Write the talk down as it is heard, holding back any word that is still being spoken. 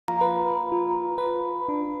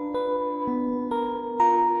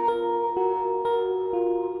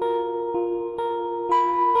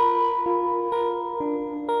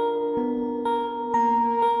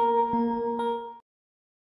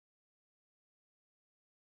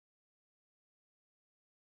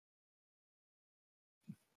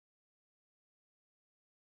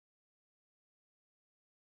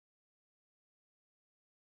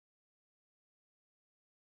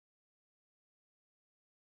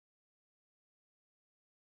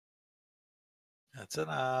That's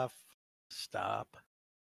enough. Stop.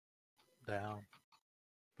 Down.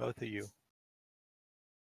 Both of you.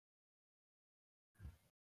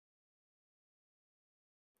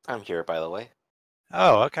 I'm here, by the way.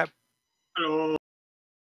 Oh, okay. Hello.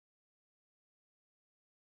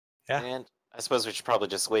 Yeah. And I suppose we should probably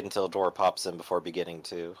just wait until a door pops in before beginning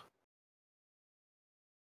to.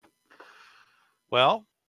 Well,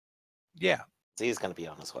 yeah. He's going to be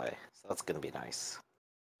on his way, so that's going to be nice.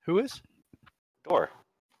 Who is? Door.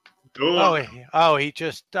 He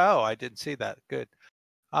just. Oh, I didn't see that. Good.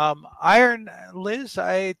 Iron Liz,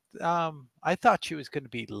 I thought she was going to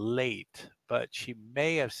be late, but she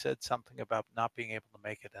may have said something about not being able to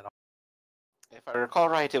make it at all. If I recall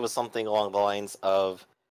right, it was something along the lines of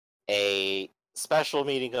a special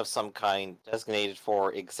meeting of some kind designated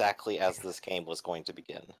for exactly as this game was going to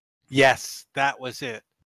begin. Yes, that was it.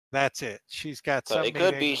 That's it. She's got So some it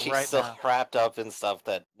could be meeting she's right still now. wrapped up in stuff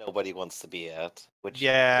that nobody wants to be at, which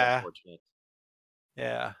Yeah. is unfortunate.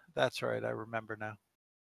 Yeah, that's right. I remember now.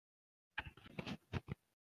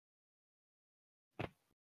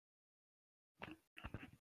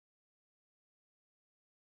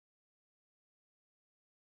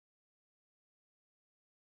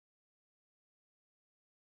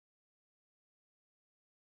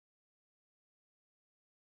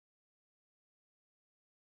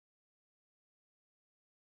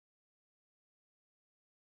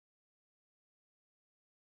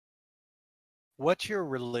 What's your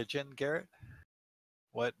religion, Garrett?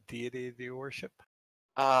 What deity do you worship?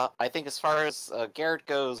 I think as far as Garrett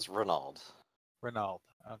goes, Ronald. Ronald.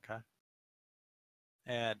 Okay.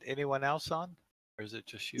 And anyone else on? Or is it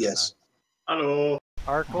just you? Yes. Hello.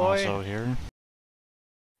 Arcloy? Also here.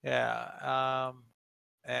 Yeah.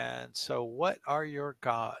 And so what are your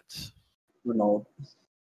gods? Renault.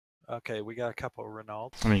 Okay, we got a couple of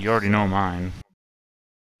Ronalds. I mean, you already know mine.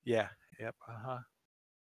 Yeah. Yep.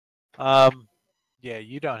 Yeah,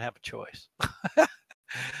 you don't have a choice.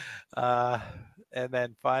 And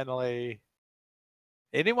then finally,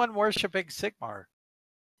 anyone worshiping Sigmar?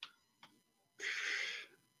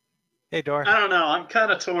 Hey, Dor. I don't know. I'm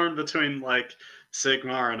kind of torn between like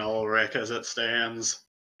Sigmar and Ulrich as it stands.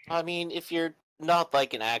 I mean, if you're not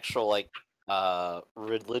like an actual like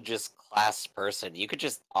religious class person, you could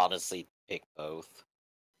just honestly pick both.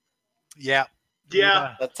 Yeah.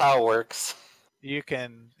 Yeah. That's how it works. You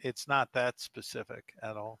can. It's not that specific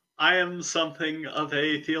at all. I am something of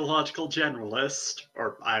a theological generalist,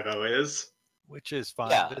 or Ivo is. Which is fine.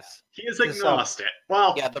 Yeah. He is agnostic.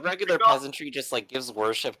 Well, yeah, the regular peasantry just like gives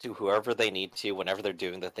worship to whoever they need to whenever they're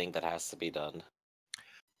doing the thing that has to be done.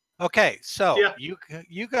 Okay, so Yeah.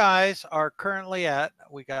 you guys are currently at.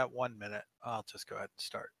 We got 1 minute. I'll just go ahead and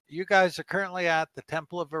start. You guys are currently at the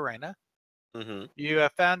Temple of Verena. Mm-hmm. You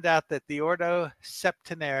have found out that the Ordo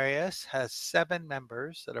Septenarius has 7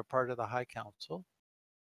 members that are part of the High Council.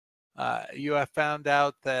 You have found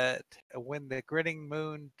out that when the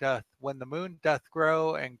moon doth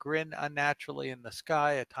grow and grin unnaturally in the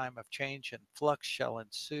sky, a time of change and flux shall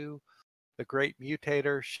ensue. The great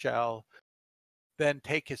mutator shall then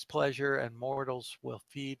take his pleasure, and mortals will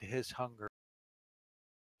feed his hunger.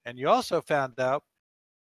 And you also found out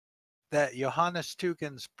that Johannes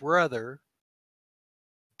Tugend's brother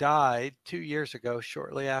died 2 years ago,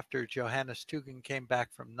 shortly after Johannes Tugend came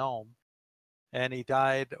back from Nuln. And he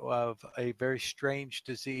died of a very strange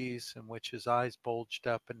disease in which his eyes bulged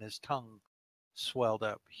up and his tongue swelled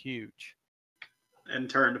up huge. And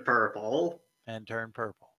turned purple.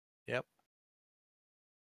 Yep.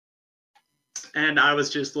 And I was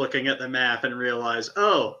just looking at the map and realized,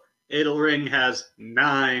 oh, Edelring has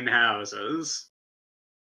 9 houses.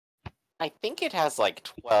 I think it has like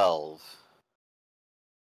 12.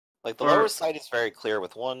 Like the lower side is very clear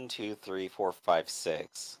with 1, 2, 3, 4, 5,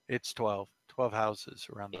 6. It's 12. 12 houses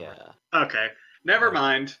around the ring. Okay, never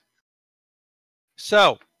mind.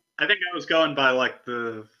 So I think I was going by like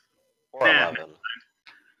the or 11.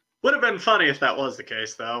 Would have been funny if that was the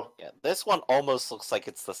case, though. Yeah, this one almost looks like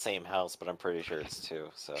it's the same house, but I'm pretty sure it's 2.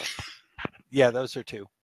 So yeah, those are 2.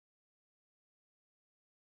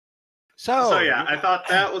 So yeah, I thought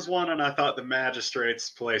that was 1, and I thought the magistrate's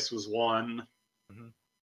place was 1. Mm-hmm.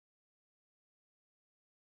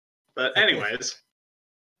 But anyways.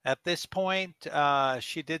 At this point,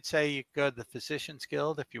 she did say you could go to the Physician's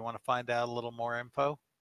Guild if you want to find out a little more info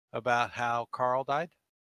about how Carl died.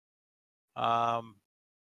 And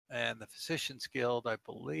the Physician's Guild, I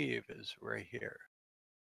believe, is right here.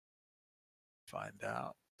 Find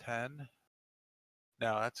out. 10.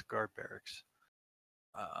 No, that's guard barracks.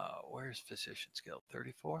 Where's Physician's Guild?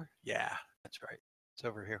 34? Yeah, that's right. It's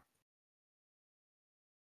over here.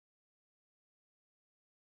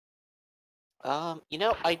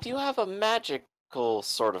 I do have a magical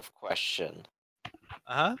sort of question.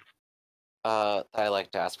 Uh-huh. That I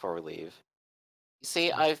like to ask before we leave. You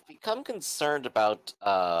see, I've become concerned about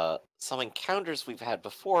some encounters we've had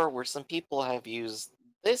before where some people have used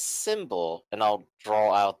this symbol, and I'll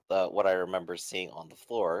draw out what I remember seeing on the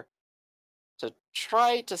floor, to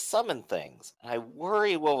try to summon things. And I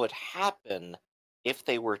worry what would happen if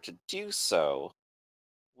they were to do so.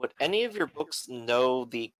 Would any of your books know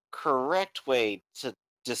the correct way to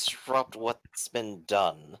disrupt what's been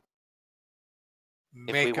done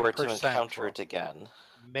if we Make a were to percent encounter roll. it again?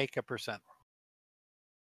 Make a percent.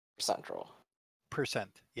 Central.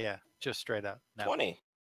 Percent. Yeah, just straight up. No. 20.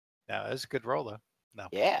 No, that's a good roll though. No.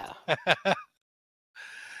 Yeah.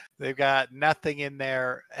 They've got nothing in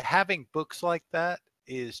there. Having books like that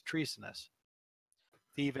is treasonous.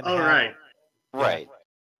 To even Oh, have right. Right.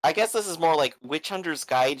 I guess this is more like Witch Hunter's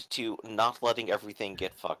Guide to not letting everything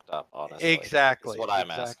get fucked up, honestly. Exactly. Is what I'm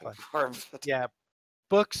exactly. asking for. Yeah.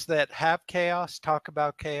 Books that have chaos, talk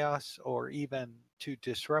about chaos, or even to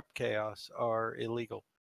disrupt chaos are illegal.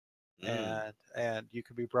 And you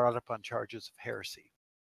can be brought up on charges of heresy.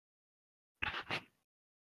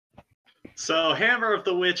 So, Hammer of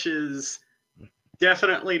the Witch is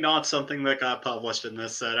definitely not something that got published in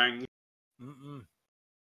this setting. Mm-mm.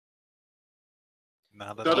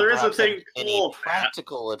 Not at So all. there is a Perhaps thing any called that.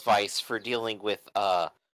 practical advice for dealing with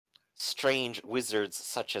strange wizards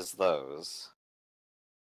such as those?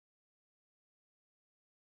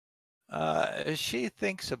 She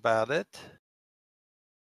thinks about it.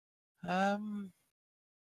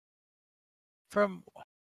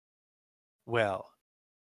 Well,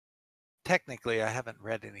 technically I haven't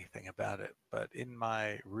read anything about it, but in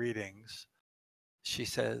my readings, she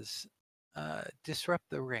says, disrupt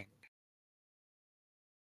the ring.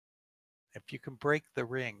 If you can break the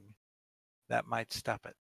ring, that might stop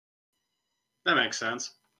it. That makes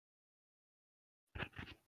sense.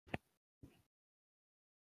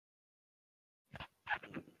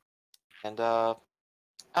 And out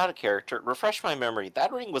of character, refresh my memory.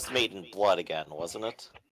 That ring was made in blood again, wasn't it?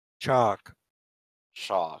 Chalk.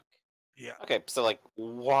 Chalk. Yeah. Okay, so like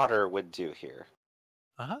water would do here.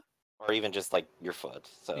 Uh-huh. Or even just like your foot.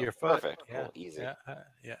 So Your foot. perfect. Yeah. Cool. Easy.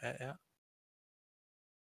 Yeah.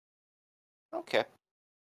 Okay.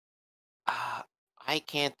 I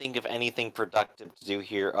can't think of anything productive to do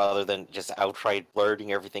here other than just outright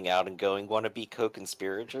blurting everything out and going, wanna be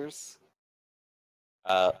co-conspirators?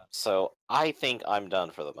 So I think I'm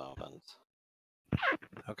done for the moment.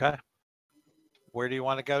 Okay. Where do you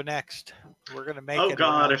want to go next? We're going to make Oh it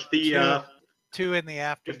god, around if the 2 in the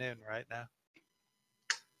afternoon right now.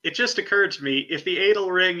 it just occurred to me, if the Adel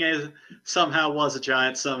Ring somehow was a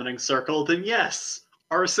giant summoning circle, then yes,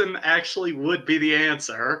 arson actually would be the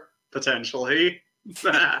answer, potentially.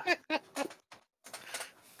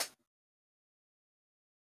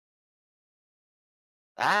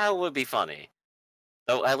 That would be funny.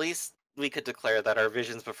 Though at least we could declare that our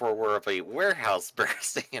visions before were of a warehouse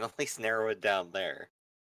bursting and at least narrow it down there.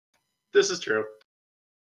 This is true.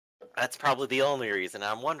 That's probably the only reason.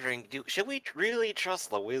 I'm wondering, should we really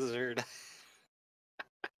trust the wizard?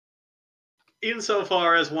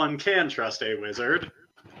 Insofar as one can trust a wizard.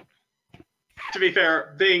 To be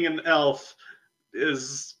fair, being an elf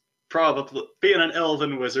is probably... Being an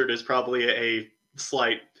elven wizard is probably a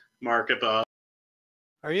slight mark above.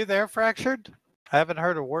 Are you there, Fractured? I haven't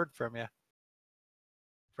heard a word from you.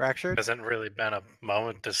 Fractured? Hasn't really been a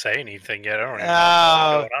moment to say anything yet. I don't even know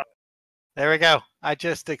what's going on. There we go. I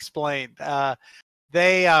just explained.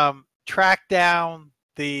 They tracked down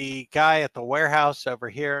the guy at the warehouse over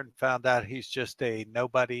here and found out he's just a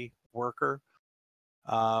nobody worker.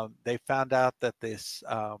 They found out that this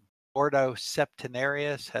Ordo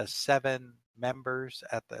Septenarius has 7 members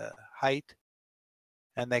at the height.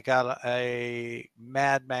 And they got a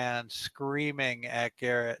madman screaming at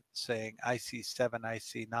Garrett saying, I see 7, I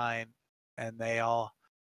see 9.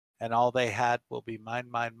 And all they had will be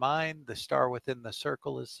mine, mine, mine. The star within the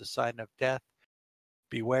circle is the sign of death.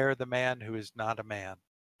 Beware the man who is not a man.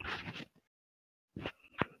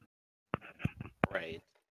 Right.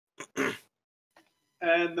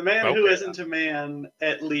 And the man who isn't a man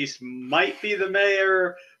at least might be the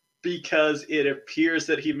mayor because it appears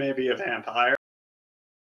that he may be a vampire.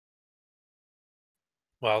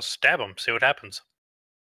 Well, stab him. See what happens.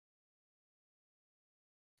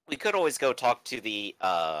 We could always go talk to the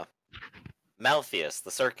Malthius,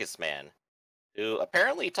 the circus man, who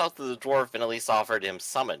apparently talked to the dwarf and at least offered him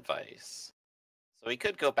some advice. So we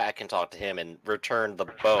could go back and talk to him and return the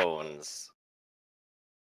bones.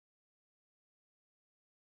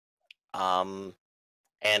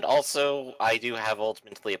 And also, I do have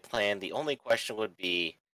ultimately a plan. The only question would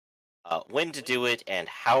be when to do it and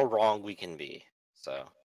how wrong we can be. So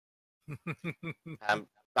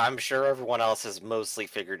I'm sure everyone else has mostly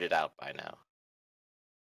figured it out by now.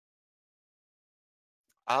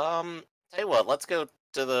 Tell you what, let's go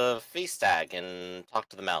to the feast stag and talk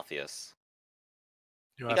to the Malthius.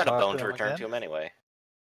 You You want got a talk bone to to him return again? to him anyway.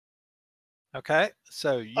 Okay,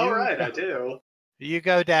 so All right, I do. you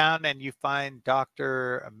go down and you find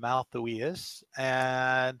Dr. Malthuius,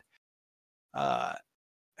 and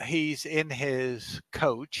he's in his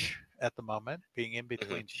coach at the moment, being in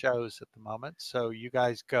between shows at the moment. So you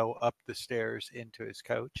guys go up the stairs into his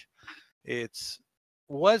coach.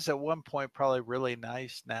 Was at one point probably really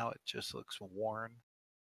nice. Now it just looks worn.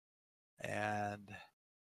 And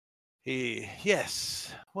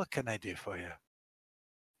yes, what can I do for you?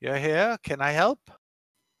 You're here. Can I help?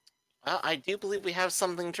 Well, I do believe we have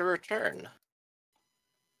something to return.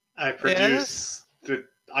 I produce the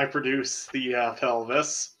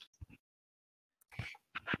pelvis.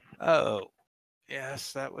 Oh,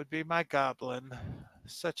 yes, that would be my goblin.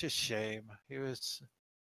 Such a shame. He was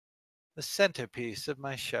the centerpiece of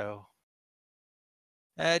my show.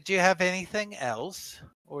 Do you have anything else,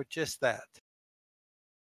 or just that?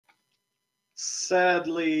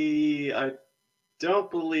 Sadly, I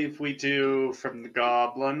don't believe we do from the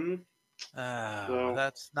goblin. Oh, So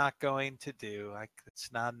that's not going to do.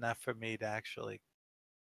 It's not enough for me to actually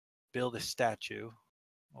build a statue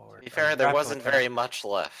or To be a fair, there wasn't replica. very much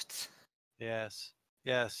left. Yes,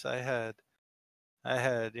 I had.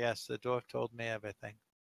 Yes, the dwarf told me everything.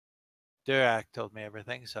 Durak told me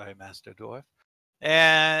everything. Sorry, Master Dwarf.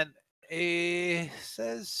 And he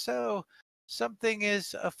says, so something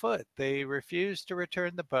is afoot. They refuse to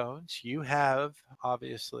return the bones. You have,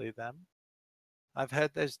 obviously, them. I've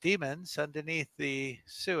had those demons underneath the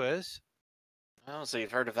sewers. Oh, so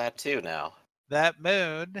you've heard of that too now. That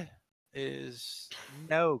moon is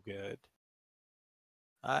no good.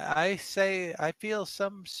 I say I feel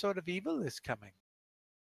some sort of evil is coming.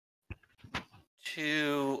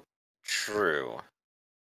 Too true.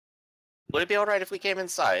 Would it be alright if we came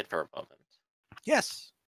inside for a moment?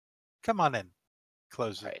 Yes. Come on in.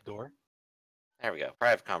 Closes Right. the door. There we go.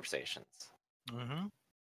 Private conversations. Mm-hmm.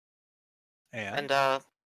 And I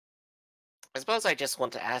suppose I just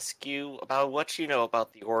want to ask you about what you know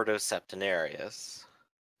about the Ordo Septenarius.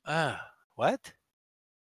 What?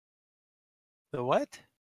 The what?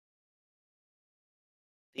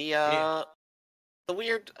 The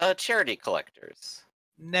weird charity collectors.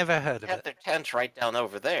 Never heard They of have it. their tent right down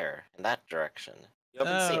over there, in that direction. You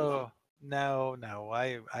haven't seen them. Oh, no.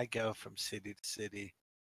 I go from city to city.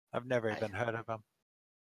 I've never even heard of them.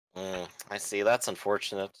 I see. That's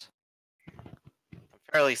unfortunate. I'm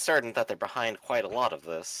fairly certain that they're behind quite a lot of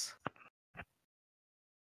this.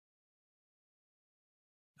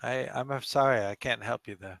 I'm sorry, I can't help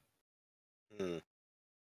you there. And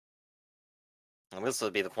this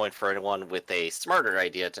would be the point for anyone with a smarter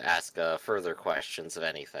idea to ask further questions of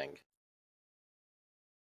anything.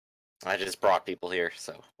 I just brought people here,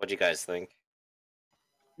 so what do you guys think?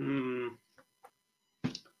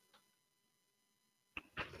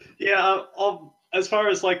 Yeah, as far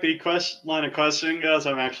as like the line of questioning goes,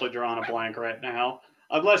 I'm actually drawing a blank right now.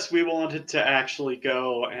 Unless we wanted to actually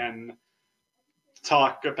go and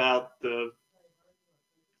talk about the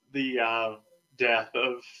death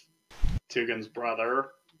of Tugan's brother.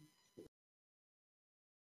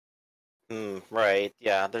 Right.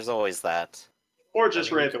 Yeah, there's always that. Or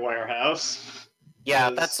just raid the warehouse. Yeah,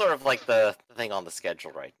 that's sort of like the thing on the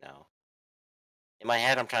schedule right now. In my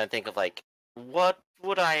head, I'm trying to think of like, what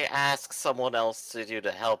would I ask someone else to do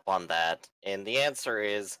to help on that? And the answer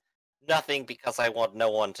is nothing, because I want no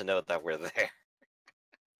one to know that we're there.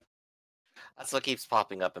 That's what keeps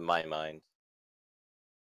popping up in my mind.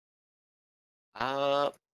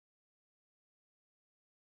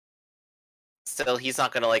 Still, he's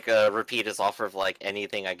not gonna like repeat his offer of like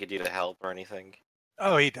anything I could do to help or anything.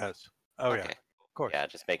 Oh, he does. Oh, Okay. yeah. Of course. Yeah,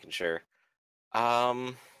 just making sure.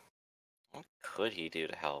 What could he do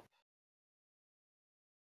to help?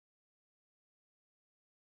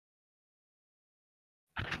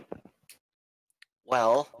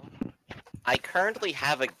 Well, I currently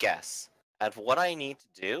have a guess at what I need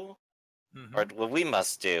to do, or what we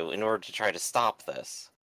must do in order to try to stop this.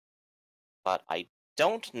 But I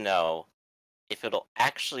don't know if it'll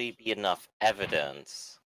actually be enough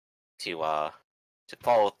evidence to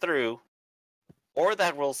follow through, or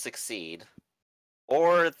that we'll succeed,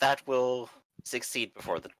 or that will succeed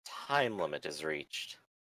before the time limit is reached,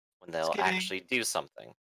 when they'll actually do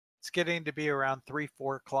something. It's getting to be around 3,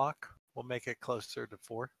 4 o'clock. We'll make it closer to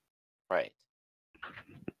 4. Right.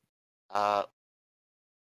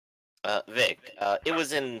 Vic, it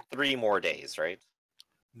was in 3 more days, right?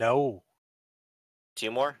 No.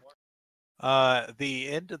 2 more? The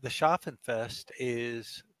end of the Schaffenfest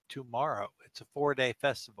is tomorrow. It's a 4-day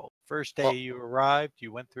festival. First day Well- you arrived,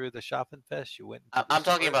 you went through the Schaffenfest, you went into the I'm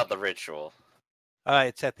talking store. about the ritual.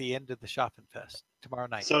 It's at the end of the Schaffenfest. Tomorrow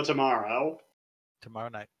night. So tomorrow. Tomorrow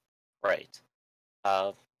night. Right.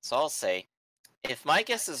 So I'll say, if my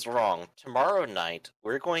guess is wrong, tomorrow night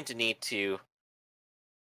we're going to need to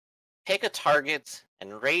pick a target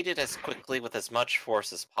and raid it as quickly with as much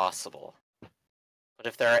force as possible. But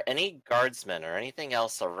if there are any guardsmen or anything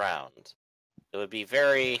else around, it would be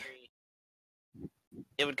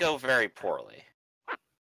it would go very poorly.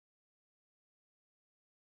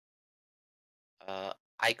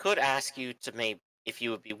 I could ask you to if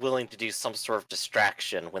you would be willing to do some sort of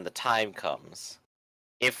distraction when the time comes,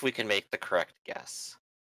 if we can make the correct guess.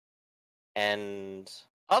 And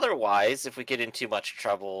otherwise, if we get in too much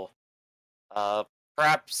trouble,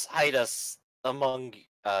 perhaps hide us among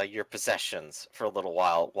your possessions for a little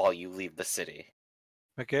while you leave the city.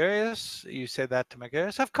 Megarius, you say that to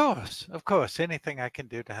Megarius? Of course. Anything I can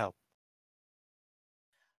do to help.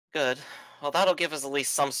 Good. Well, that'll give us at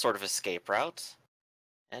least some sort of escape route.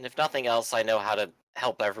 And if nothing else, I know how to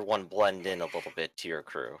help everyone blend in a little bit to your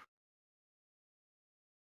crew.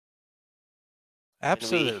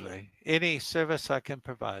 Absolutely. Any service I can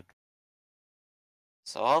provide.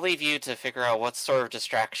 So I'll leave you to figure out what sort of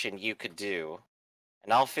distraction you could do,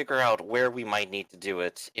 and I'll figure out where we might need to do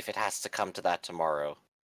it if it has to come to that tomorrow.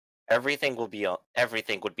 Everything would be on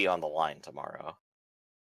the line tomorrow.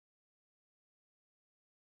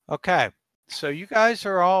 Okay. So you guys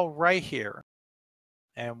are all right here.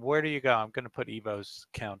 And where do you go? I'm going to put Evo's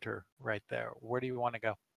counter right there. Where do you want to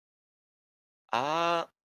go? I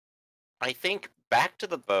think back to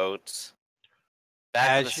the boat,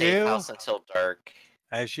 back to the safe house until dark.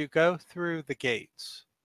 As you go through the gates,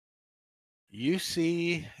 you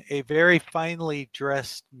see a very finely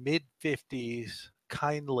dressed mid-50s,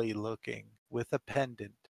 kindly looking, with a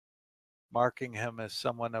pendant, marking him as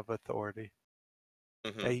someone of authority.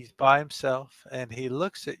 Mhm. He's by himself, and he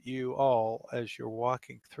looks at you all as you're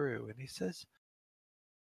walking through, and he says,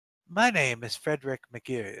 "My name is Frederick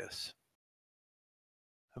Megarius.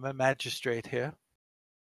 I'm a magistrate here.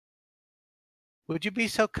 Would you be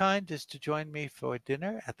so kind as to join me for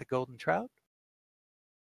dinner at the Golden Trout?"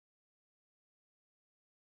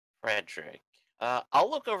 Frederick. I'll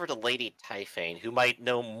look over to Lady Typhane, who might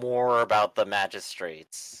know more about the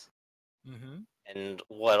magistrates Mm-hmm. and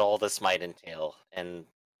what all this might entail, and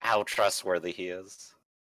how trustworthy he is.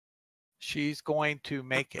 She's going to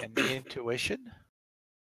make an intuition.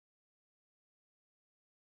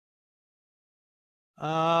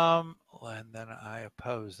 And then I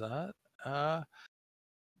oppose that.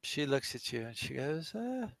 She looks at you and she goes,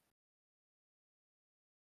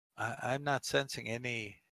 I'm not sensing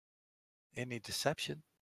any deception.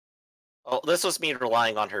 Oh, this was me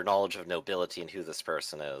relying on her knowledge of nobility and who this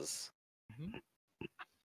person is. Mm-hmm.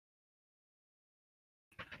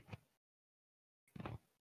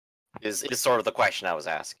 Is sort of the question I was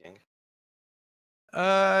asking.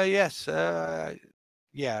 Yes.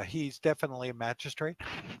 Yeah, he's definitely a magistrate.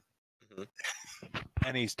 Mhm.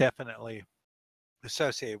 And he's definitely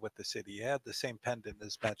associated with the city. He had the same pendant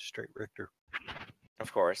as Magistrate Richter.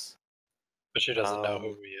 Of course. But she doesn't know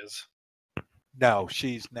who he is. No,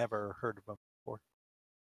 she's never heard of him before.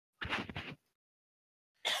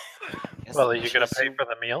 Well, are you going to pay for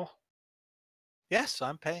the meal? Yes,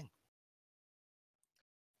 I'm paying.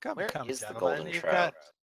 Come, Where come, is the gentlemen. Golden You've Trout?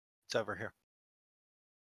 It's over here.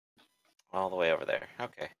 All the way over there.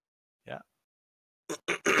 Okay. Yeah.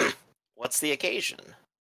 What's the occasion?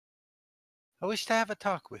 I wish to have a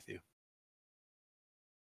talk with you.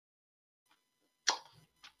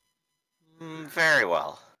 Very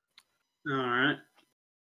well. All right.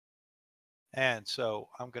 And so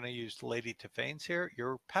I'm going to use Lady Typhane's here.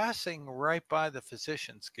 You're passing right by the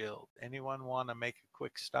Physician's Guild. Anyone want to make a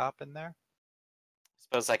quick stop in there?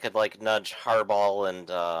 Suppose I could nudge Harball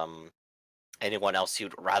and anyone else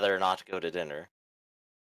who'd rather not go to dinner.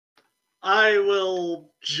 I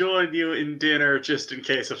will join you in dinner just in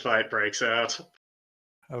case a fight breaks out.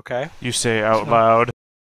 Okay. You say out loud.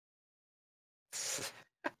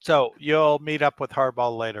 So you'll meet up with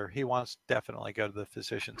Harball later. He wants to definitely go to the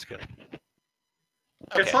Physician's Guild.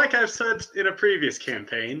 Okay. It's like I've said in a previous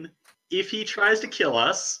campaign. If he tries to kill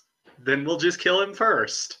us, then we'll just kill him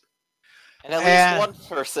first. And at least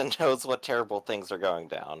one person knows what terrible things are going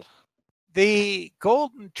down. The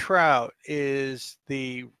Golden Trout is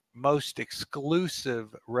the most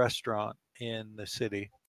exclusive restaurant in the city.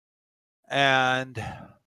 And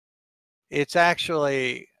it's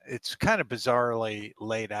actually, it's kind of bizarrely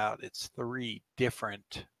laid out. It's 3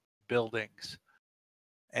 different buildings,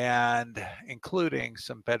 and including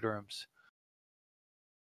some bedrooms.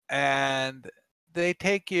 And they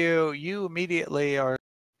take you, you immediately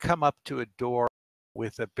come up to a door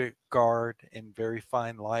with a big guard in very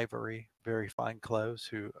fine livery, very fine clothes,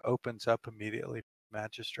 who opens up immediately,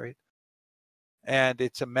 magistrate. And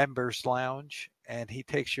it's a members lounge, and he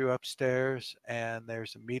takes you upstairs, and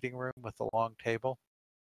there's a meeting room with a long table.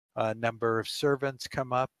 A number of servants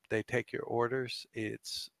come up, they take your orders.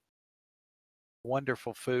 It's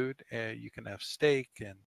wonderful food. You can have steak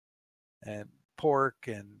and pork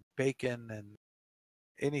and bacon and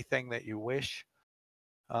anything that you wish.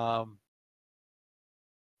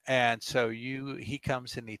 And so he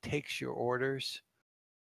comes and he takes your orders.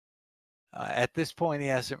 At this point, he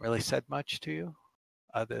hasn't really said much to you,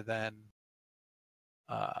 other than,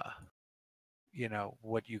 you know,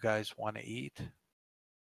 what you guys want to eat.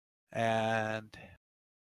 And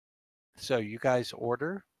so you guys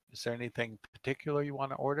order. Is there anything particular you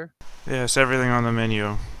want to order? Yes, everything on the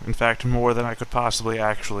menu. In fact, more than I could possibly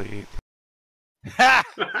actually eat.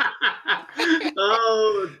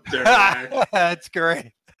 Oh, Derek. That's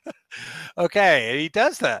great. Okay, he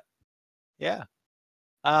does that. Yeah.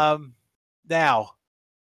 Now,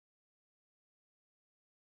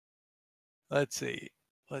 let's see.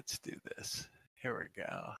 Let's do this. Here we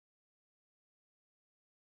go.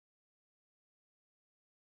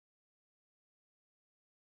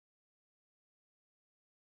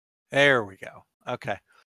 There we go. Okay.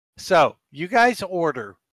 So you guys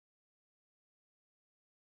order.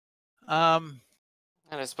 And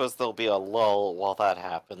I suppose there'll be a lull while that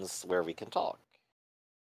happens where we can talk.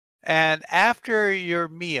 And after your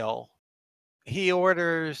meal, he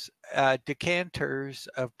orders decanters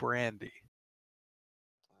of brandy.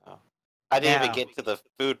 Oh. I didn't Now- even get to the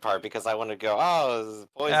food part because I want to go, oh, this is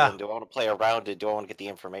poison. Yeah. Do I want to play around it? Do I want to get the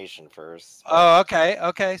information first? Oh, okay.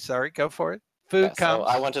 Okay. Sorry. Go for it. Food Yeah, so comes.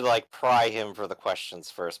 I wanted to like pry him for the questions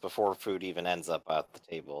first before food even ends up at the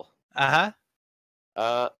table. Uh-huh.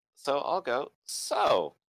 So I'll go.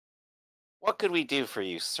 So, what could we do for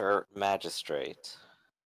you, Sir Magistrate?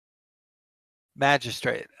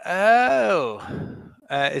 Magistrate. Oh.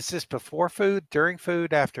 Is this before food, during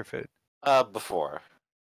food, after food? Before.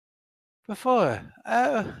 Before.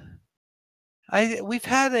 Oh. We've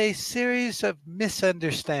had a series of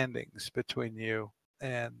misunderstandings between you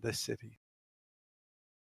and the city.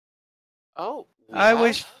 Oh, I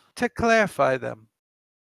wish to clarify them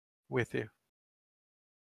with you.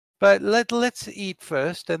 But let's eat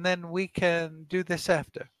first, and then we can do this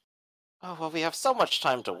after. Oh, well, we have so much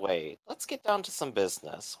time to wait. Let's get down to some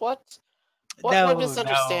business. What No,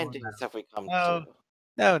 misunderstandings have we come to?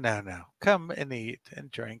 No. Come and eat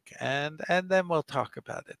and drink, and then we'll talk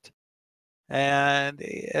about it. And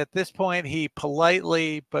at this point, he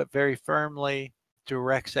politely but very firmly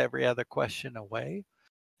directs every other question away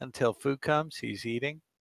until food comes. He's eating.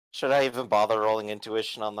 Should I even bother rolling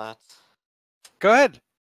intuition on that? Go ahead.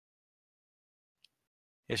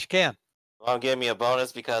 Yes, you can. Well, give me a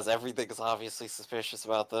bonus because everything is obviously suspicious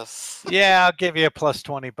about this. Yeah, I'll give you a plus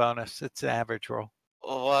 20 bonus. It's an average roll.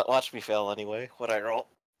 Well, watch me fail anyway. What I roll?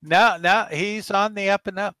 No, he's on the up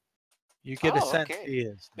and up. You get a sense okay. he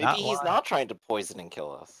is. Maybe he's lying. not trying to poison and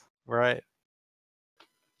kill us. Right.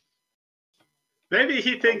 Maybe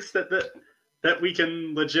he thinks that we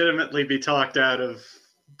can legitimately be talked out of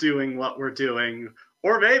doing what we're doing.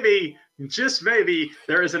 Or maybe, just maybe,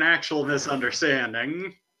 there is an actual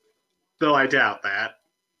misunderstanding. Though I doubt that.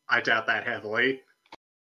 I doubt that heavily.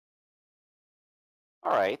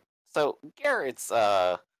 Alright, so Garrett's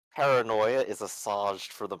paranoia is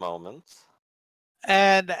assuaged for the moment.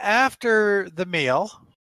 And after the meal,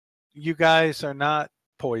 you guys are not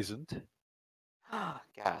poisoned.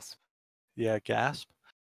 Gasp. Yeah, gasp.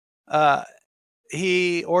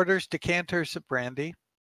 He orders decanters of brandy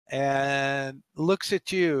and looks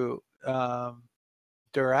at you,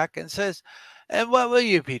 Durak, and says, "And what will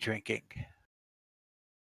you be drinking?"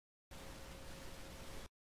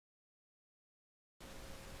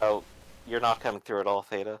 Oh, you're not coming through at all,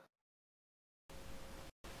 Theta?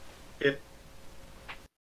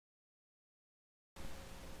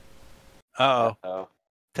 Uh-oh. Oh.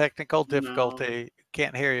 Technical difficulty.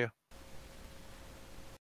 Can't hear you.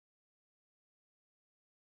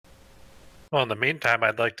 Well, in the meantime,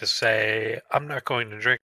 I'd like to say I'm not going to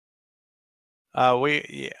drink.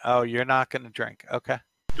 You're not going to drink. Okay.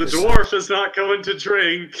 The dwarf is not going to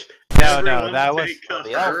drink. No, Everyone that was... take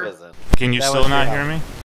The elf cover. isn't. Can you That still was not the hear me?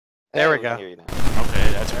 There we can go. hear you now.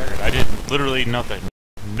 Okay, that's weird. I did literally nothing.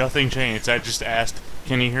 Nothing changed. I just asked,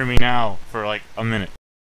 can you hear me now, for like a minute.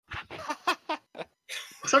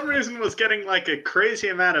 some reason was getting like a crazy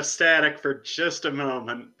amount of static for just a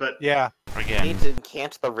moment, but Yeah. We Again. need to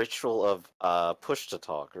incant the ritual of push to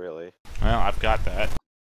talk, really. Well, I've got that.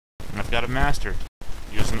 I've got it mastered.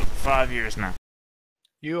 Using it for 5 years now.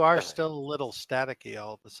 You are Really? still a little staticky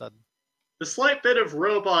all of a sudden. the slight bit of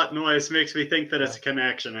robot noise makes me think that it's a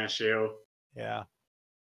connection issue. Yeah.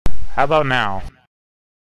 How about now?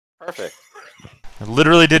 Perfect. I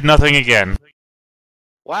literally did nothing again.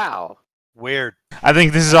 Wow. Weird. I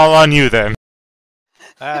think this is all on you then.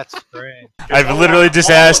 That's strange. It's I've all literally on just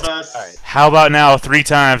all of asked, us. Alright. how about now 3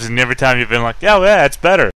 times, and every time you've been like, yeah, well, it's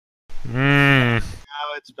better. Now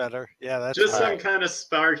it's better. Yeah, that's Just some Alright. kind of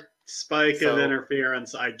spike So- of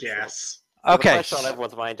interference, I guess. So okay. The question on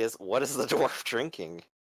everyone's mind is, what is the dwarf drinking?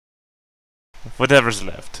 Whatever's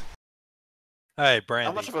left. Hey, How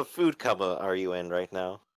Brandy. much of a food coma are you in right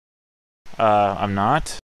now? I'm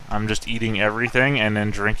not. I'm just eating everything and then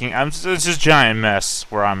drinking. It's just a giant mess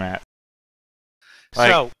where I'm at. Like,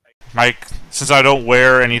 So, since I don't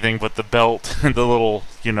wear anything but the belt and the little,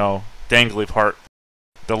 dangly part,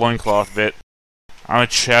 the loincloth bit, my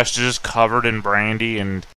chest is just covered in brandy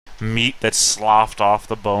and meat that's sloughed off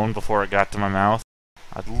the bone before it got to my mouth.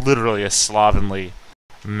 Literally a slovenly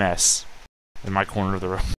mess in my corner of the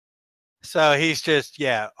room. so he's just,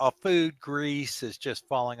 all food grease is just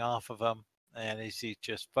falling off of him, and he's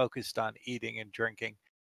just focused on eating and drinking.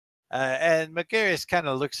 And Magarius kind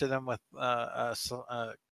of looks at him with a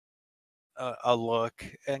look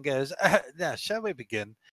and goes, "Now, shall we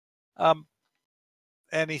begin?"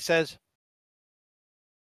 And he says,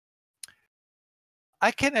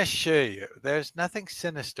 "I can assure you, there's nothing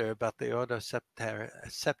sinister about the Ordo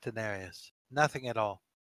Septenarius. Nothing at all.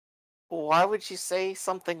 Why would you say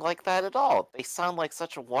something like that at all? They sound like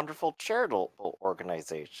such a wonderful charitable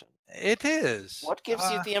organization. It is. What gives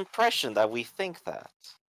you the impression that we think that?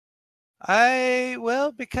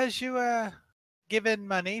 Because you are given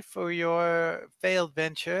money for your failed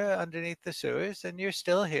venture underneath the sewers, and you're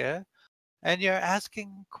still here, and you're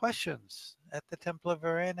asking questions at the Temple of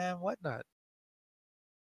Verena and whatnot.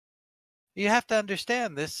 You have to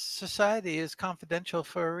understand this society is confidential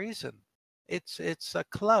for a reason. It's a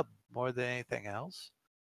club more than anything else,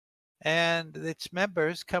 and its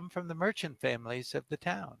members come from the merchant families of the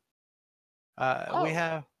town.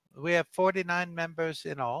 We have 49 members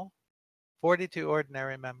in all, 42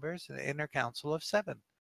 ordinary members, and an inner council of 7.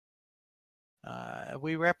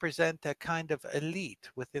 We represent a kind of elite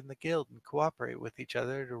within the guild and cooperate with each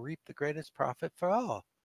other to reap the greatest profit for all.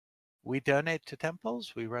 We donate to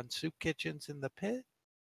temples, we run soup kitchens in the pit,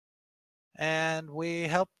 and we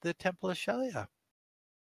help the Temple of Shelia.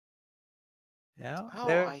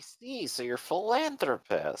 I see. So you're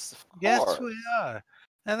philanthropists. Of Yes, course. we are.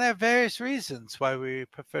 And there are various reasons why we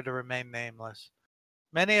prefer to remain nameless.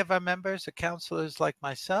 Many of our members are counselors like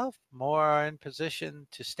myself. More are in position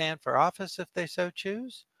to stand for office if they so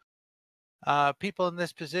choose. People in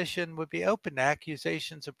this position would be open to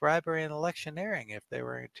accusations of bribery and electioneering if they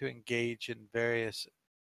were to engage in various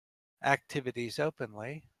activities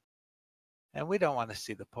openly. And we don't want to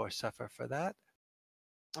see the poor suffer for that.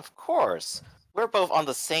 Of course. We're both on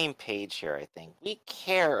the same page here, I think. We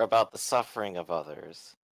care about the suffering of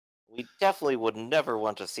others. We definitely would never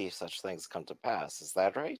want to see such things come to pass. Is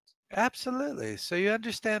that right? Absolutely. So you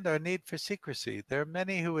understand our need for secrecy. There are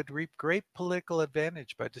many who would reap great political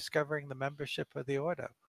advantage by discovering the membership of the Ordo.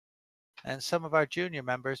 And some of our junior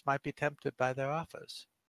members might be tempted by their offers.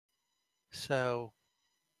 So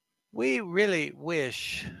we really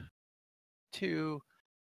wish to,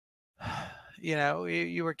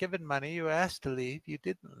 you were given money, you were asked to leave, you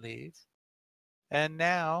didn't leave. And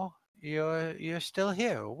now you're still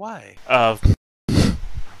here. Why?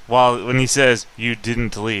 When he says you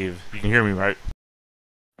didn't leave, you can hear me, right?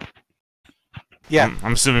 Yeah.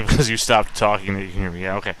 I'm assuming because you stopped talking that you can hear me.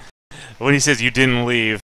 Yeah, okay. When he says you didn't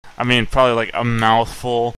leave, I mean probably like a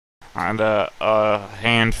mouthful and a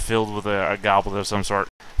hand filled with a goblet of some sort.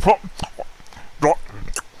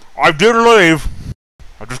 I did leave.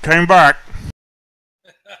 I just came back.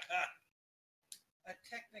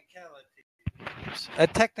 A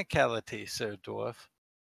technicality, Sir Dwarf.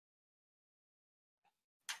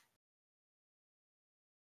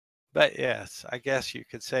 But yes, I guess you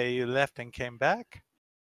could say you left and came back.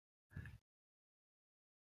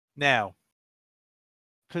 Now,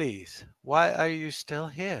 please, why are you still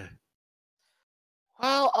here?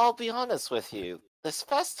 Well, I'll be honest with you. This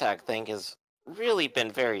Festag thing has really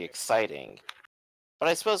been very exciting. But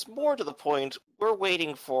I suppose more to the point, we're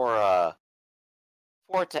waiting for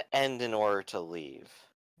it to end in order to leave.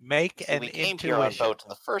 Make See, an we came here on intuition. boat in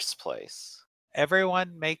the first place.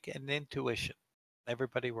 Everyone make an intuition.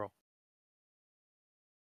 Everybody roll.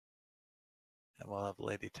 And we'll have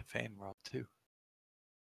Lady Tefane roll too.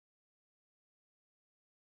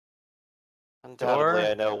 Undoubtedly,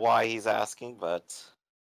 Door. I know why he's asking, but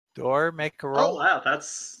Door, make a Oh roll. wow,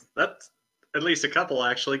 that's at least a couple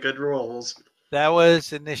actually good rolls. That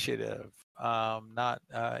was initiative, not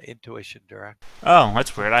intuition direct. Oh,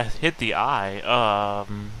 that's weird. I hit the eye.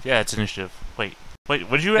 Yeah, it's initiative. Wait, what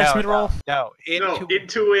did you ask me to roll? No, No,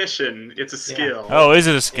 intuition. It's a skill. Oh, is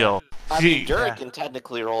it a skill? I mean, Gee, Durik can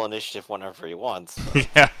technically roll initiative whenever he wants. But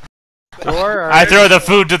yeah. Door, I throw the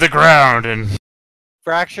food to the ground and.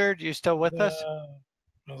 Fractured, you still with us?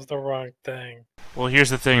 That was the wrong thing. Well, here's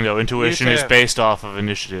the thing, though. Intuition is too. based off of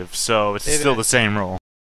initiative, so it's It still is. the same roll.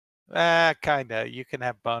 Kinda. You can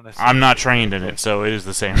have bonus. I'm not trained in it, so it is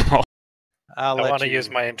the same roll. I I want to use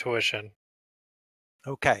my intuition.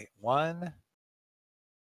 Okay, 1.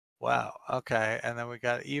 Wow. Okay, and then we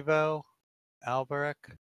got Evo, Alberic,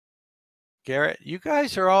 Garrett. You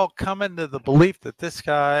guys are all coming to the belief that this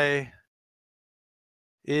guy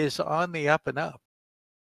is on the up and up.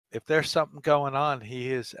 If there's something going on,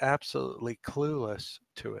 he is absolutely clueless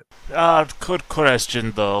to it. Good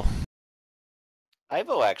question, though.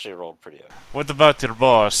 Ivo actually rolled pretty good. What about your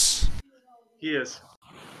boss? He is.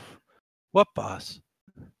 What boss?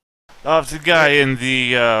 The guy in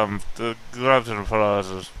the Grafton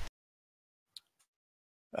Plaza.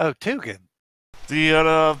 Oh, Tugan.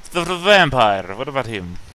 The vampire. What about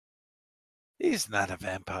him? He's not a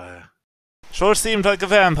vampire. Sure seemed like a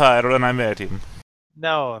vampire when I met him.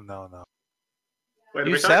 No. Wait, are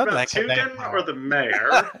You we talking sound about like a Tugan vampire. or the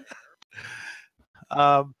mayor?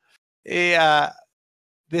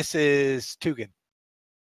 This is Tugan.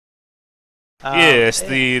 Yes,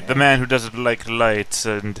 the man who doesn't like lights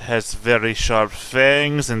and has very sharp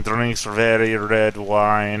fangs and drinks very red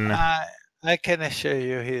wine. I can assure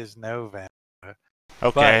you he is no vampire.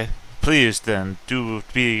 Okay, please then, do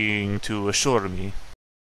being to assure me.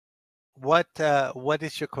 What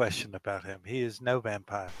is your question about him? He is no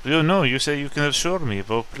vampire. You know, you say you can assure me,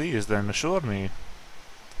 but please then assure me.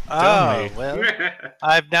 Oh, me. well,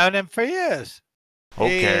 I've known him for years. He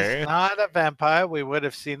Okay. is not a vampire. We would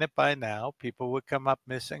have seen it by now. People would come up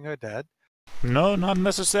missing or dead. No, not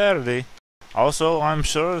necessarily. Also, I'm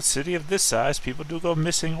sure a city of this size, people do go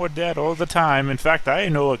missing or dead all the time. In fact, I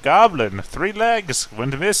know a goblin, 3 legs,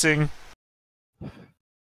 went missing.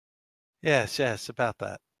 Yes, about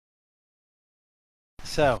that.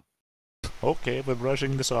 So, Okay, we're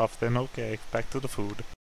brushing this off then. Okay, back to the food.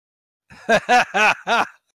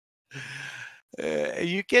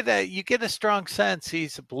 you get a strong sense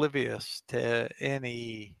he's oblivious to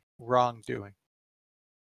any wrongdoing.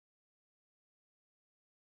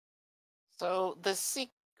 So, the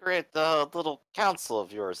secret little council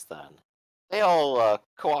of yours, then, they all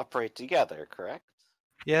cooperate together, correct?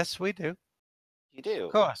 Yes, we do. You do.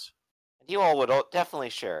 Of course. And you all would definitely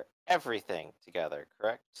share everything together,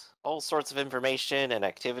 correct? All sorts of information and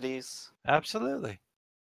activities. Absolutely.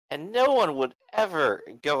 And no one would ever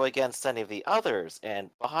go against any of the others and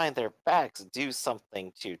behind their backs do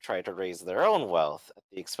something to try to raise their own wealth at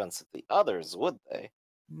the expense of the others, would they?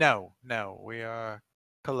 No, we are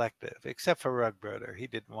collective, except for Rugbroder. He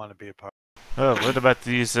didn't want to be a part. Oh, what about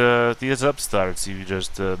these upstarts you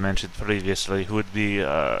just mentioned previously, who would be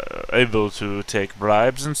able to take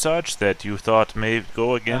bribes and such that you thought may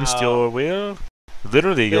go against your will?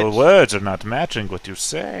 Literally, your words are not matching what you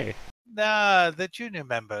say. Nah, the junior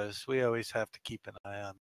members, we always have to keep an eye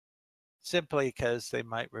on. Simply because they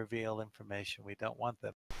might reveal information we don't want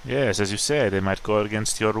them. Yes, as you say, they might go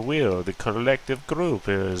against your will. The collective group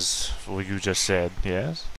is what you just said,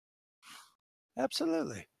 yes?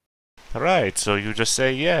 Absolutely. Right, so you just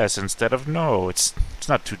say yes instead of no. It's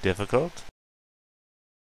not too difficult.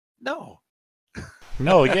 No.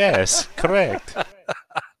 No, yes, correct.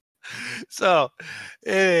 So,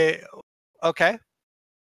 okay.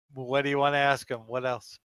 What do you want to ask him? What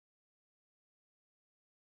else?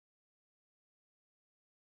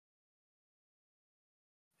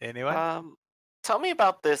 Anyone? Tell me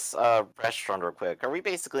about this restaurant real quick. Are we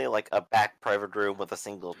basically like a back private room with a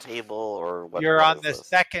single table, or what? You're what on is the this?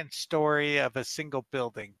 second story of a single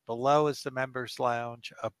building. Below is the members'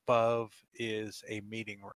 lounge. Above is a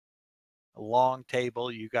meeting room. A long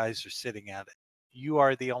table. You guys are sitting at it. You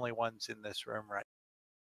are the only ones in this room right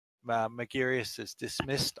now. Magirius has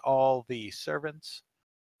dismissed all the servants,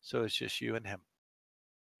 so it's just you and him.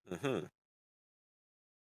 Mm-hmm.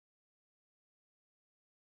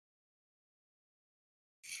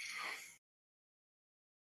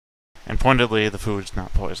 And pointedly, the food's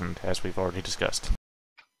not poisoned, as we've already discussed.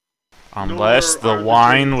 Unless Nor the are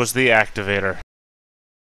wine drinks. was the activator.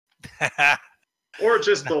 Or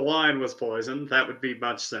just the wine was poisoned. That would be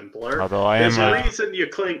much simpler. Although I There's am a reason you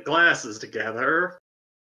clink glasses together.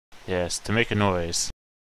 yes, to make a noise.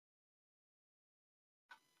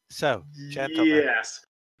 So, gentlemen, Yes.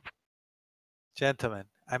 gentlemen,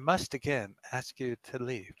 I must again ask you to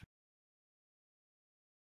leave.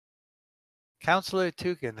 Counselor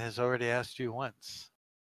Tugan has already asked you once.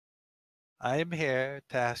 I am here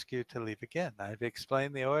to ask you to leave again. I've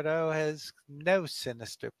explained the Ordo has no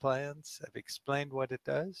sinister plans. I've explained what it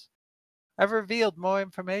does. I've revealed more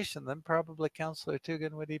information than probably Counselor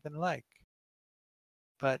Tugan would even like.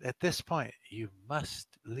 But at this point, you must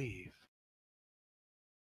leave.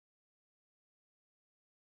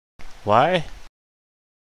 Why?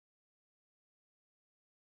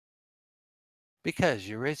 Because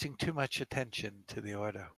you're raising too much attention to the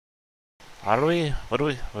Ordo. Are we? What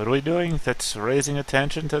are we doing that's raising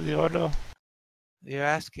attention to the Ordo? You're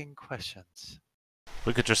asking questions.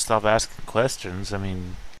 We could just stop asking questions. I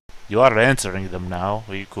mean, you are answering them now.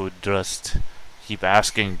 We could just keep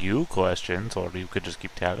asking you questions, or you could just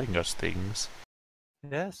keep telling us things.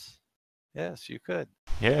 Yes. Yes, you could.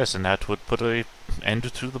 Yes, and that would put an end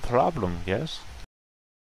to the problem, yes?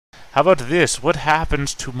 How about this? What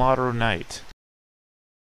happens tomorrow night?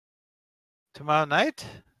 Tomorrow night?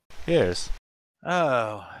 Yes.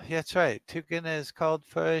 Oh, that's right. Tugan has called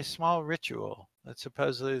for a small ritual that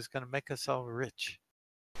supposedly is going to make us all rich.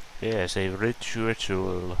 Yes, a rich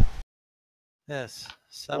ritual. Yes.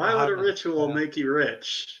 Why would a somehow- ritual make you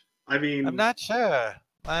rich? I mean, I'm not sure,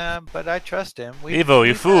 but I trust him. Evo,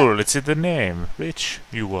 you fool! It's in the name. Rich,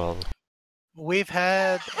 you will. We've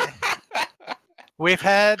had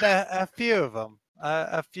a few of them,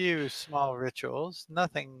 a few small rituals,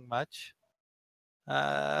 nothing much.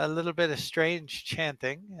 A little bit of strange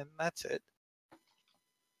chanting, and that's it.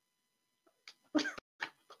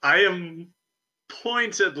 I am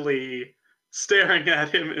pointedly staring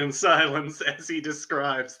at him in silence as he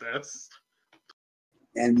describes this.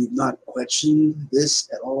 And you've not questioned this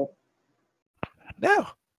at all? No,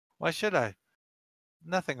 why should I?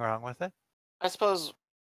 Nothing wrong with it. I suppose,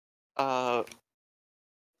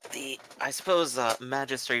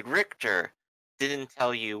 Magistrate Richter didn't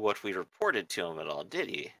tell you what we reported to him at all, did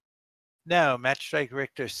he? No, Magistrate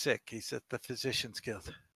Richter's sick. He's at the Physicians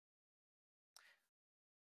Guild.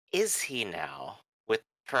 Is he now, with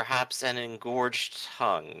perhaps an engorged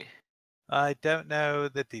tongue? I don't know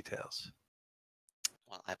the details.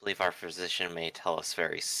 Well, I believe our physician may tell us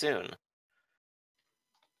very soon.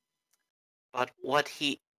 But what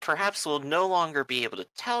he perhaps will no longer be able to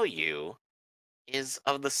tell you is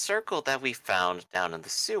of the circle that we found down in the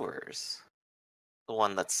sewers. The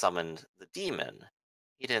one that summoned the demon.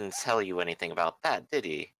 He didn't tell you anything about that, did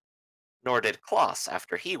he? Nor did Klaus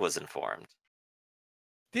after he was informed.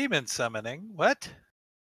 Demon summoning? What?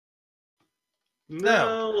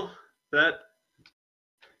 No, that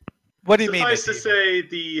What do you mean? suffice to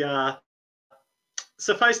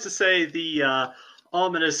say the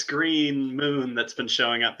ominous green moon that's been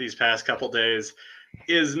showing up these past couple days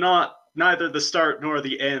is neither the start nor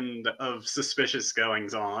the end of suspicious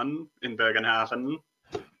goings on in Bergenhafen.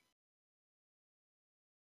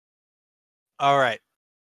 All right.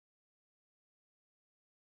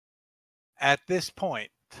 At this point,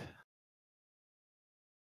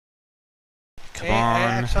 Come on.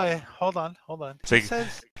 actually, hold on. It's He like,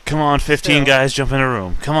 says, come on, 15 Still. guys, jump in a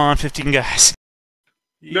room. Come on, 15 guys.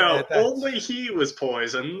 No, yeah, that's- only he was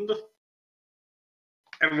poisoned.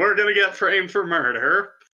 And we're gonna get framed for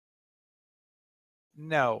murder.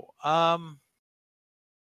 No.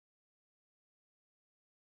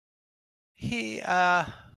 He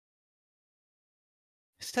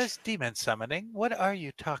says demon summoning. What are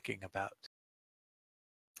you talking about?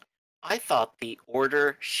 I thought the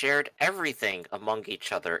Order shared everything among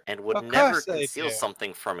each other and would Of never course they conceal do.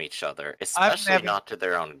 something from each other, especially never- not to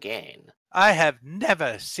their own gain. I have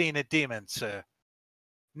never seen a demon, sir.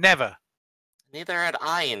 Never. Neither had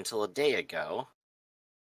I until a day ago.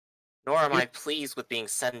 Nor am You- I pleased with being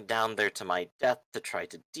sent down there to my death to try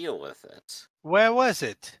to deal with it. Where was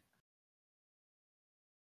it?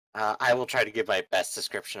 I will try to give my best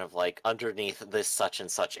description of, like, underneath this such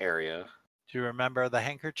and such area. Do you remember the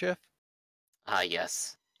handkerchief?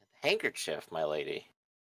 Yes. Handkerchief, my lady.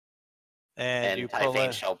 And you And pull Typhane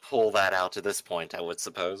it. shall pull that out to this point, I would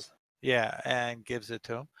suppose. Yeah, and gives it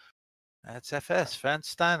to him. That's FS,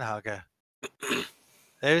 Franz Steinhager.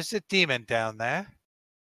 There's a demon down there.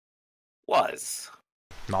 Was.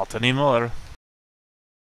 Not anymore.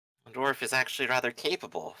 The dwarf is actually rather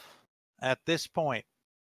capable. At this point.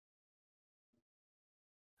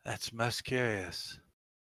 That's most curious.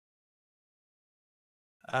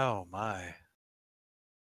 Oh my.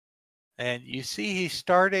 And you see he's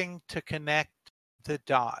starting to connect the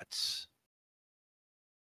dots.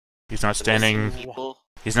 He's not The standing. missing people.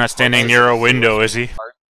 He's not standing near a window, is he?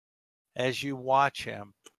 As you watch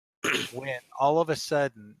him, when all of a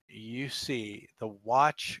sudden you see the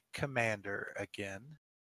watch commander again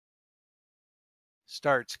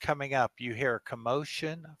starts coming up. You hear a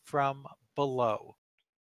commotion from below,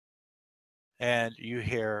 and you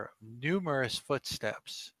hear numerous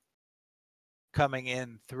footsteps coming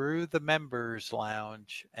in through the members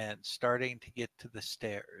lounge and starting to get to the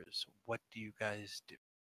stairs. What do you guys do?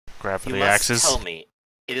 Grab for You the must axes. tell me.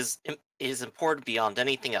 It is important beyond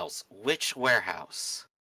anything else. Which warehouse?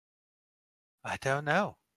 I don't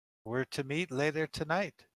know. We're to meet later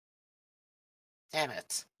tonight. Damn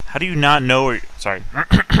it. How do you not know where... Sorry.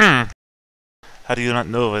 How do you not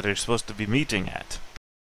know where they're supposed to be meeting at?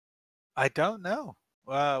 I don't know.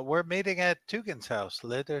 We're meeting at Tugin's house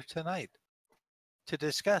later tonight to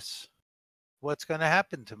discuss what's going to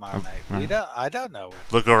happen tomorrow night. I don't know.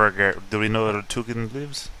 Look over, Garrett. Do we know where Tugin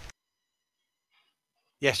lives?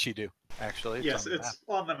 Yes, you do. Actually, Yes, on the it's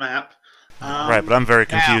on the map. Right, but I'm very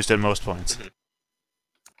confused at most points.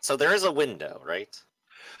 So there is a window, right?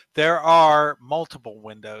 There are multiple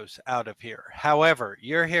windows out of here. However,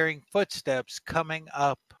 you're hearing footsteps coming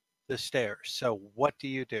up the stairs. So what do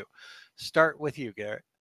you do? Start with you, Garrett.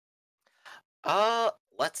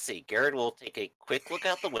 Let's see. Garrett will take a quick look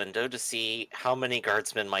out the window to see how many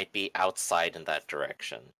guardsmen might be outside in that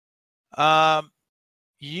direction.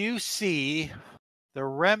 You see the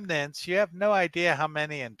remnants. You have no idea how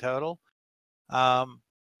many in total.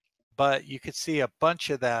 But you could see a bunch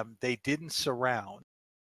of them. They didn't surround.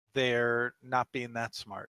 They're not being that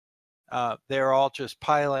smart. They're all just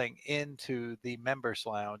piling into the members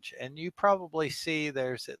lounge, and you probably see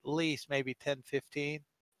there's at least maybe 10, 15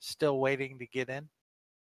 still waiting to get in.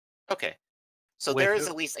 Okay. So there is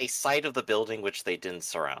at least a side of the building which they didn't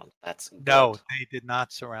surround. That's good. No, they did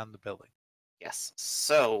not surround the building. Yes.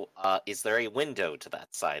 So, is there a window to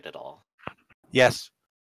that side at all? Yes.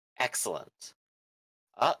 Excellent.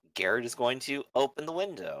 Garrett is going to open the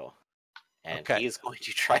window. And Okay. he is going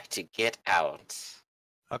to try to get out.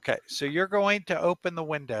 Okay, so you're going to open the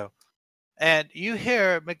window, and you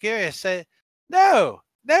hear Magarius say, No,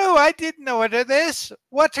 I didn't order this.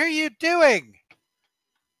 What are you doing?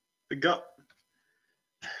 The guard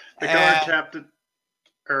And- captain,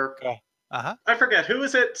 or Uh-huh. I forget, who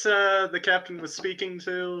was it the captain was speaking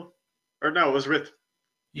to? Or no, it was with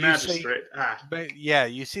magistrate. But yeah,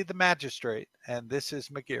 you see the magistrate, and this is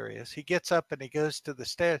Magarius. He gets up and he goes to the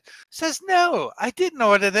stairs, says, No, I didn't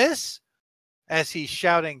order this, as he's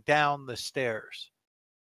shouting down the stairs.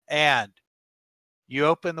 And you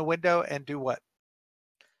open the window and do what?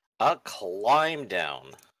 Climb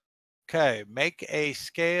down. Okay, make a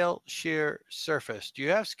scale shear surface. Do you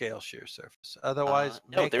have scale shear surface? Otherwise,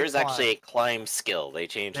 no, make there a is climb. actually a climb skill. They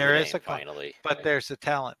changed There the is name a climb, finally. but there's a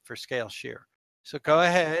talent for scale shear. So go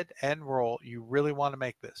ahead and roll. You really want to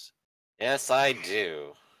make this. Yes, I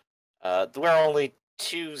do. We're only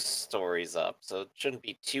 2 stories up, so it shouldn't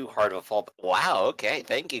be too hard of a fall. Wow, okay,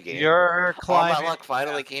 thank you, game. You're All climbing. my luck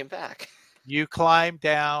finally came back. You climb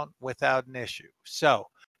down without an issue. So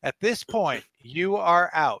at this point, you are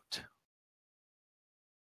out.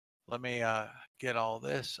 Let me get all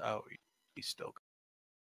this. Oh, he's still.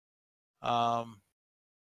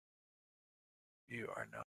 You are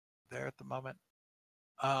not there at the moment.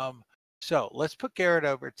 So let's put Garrett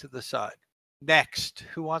over to the side. Next,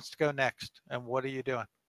 who wants to go next? And what are you doing?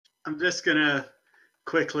 I'm just gonna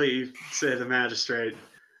quickly say to the magistrate,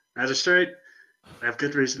 Magistrate, I have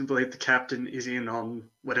good reason to believe the captain is in on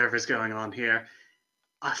whatever's going on here.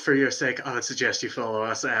 For your sake, I would suggest you follow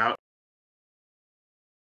us out.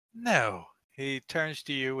 No. He turns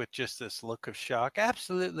to you with just this look of shock.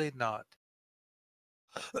 Absolutely not.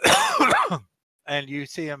 And you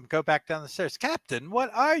see him go back down the stairs. Captain,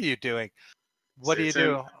 what are you doing? What do you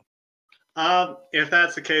do? If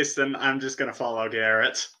that's the case, then I'm just gonna follow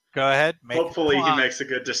Garrett. Go ahead. Hopefully he makes a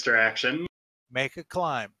good distraction. Make a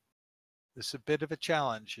climb. This is a bit of a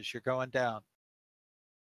challenge as you're going down.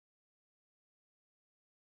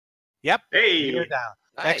 Yep. Hey, You're down.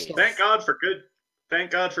 Nice. Excellent. Thank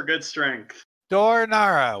God for good strength.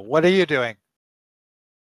 Dornara, what are you doing?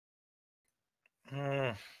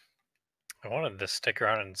 I wanted to stick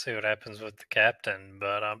around and see what happens with the captain,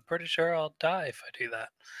 but I'm pretty sure I'll die if I do that.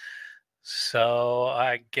 So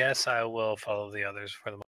I guess I will follow the others for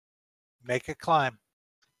the moment. Make a climb.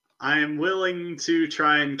 I'm willing to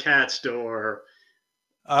try and catch Dor.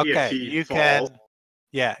 Okay, if he you falls. can.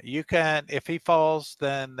 Yeah, you can. If he falls,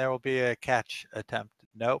 then there will be a catch attempt.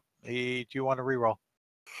 Nope. Do you want to reroll?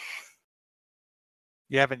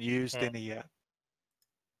 You haven't used any yet.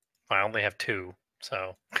 I only have 2,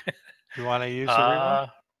 so. You want to use a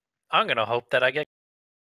reroll? I'm gonna hope that I get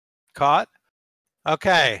Caught?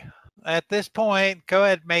 Okay. At this point, go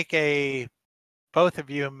ahead and make both of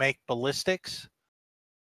you make ballistics.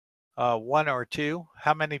 1 or 2.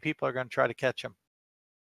 How many people are going to try to catch him?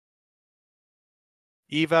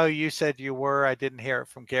 Evo, you said you were. I didn't hear it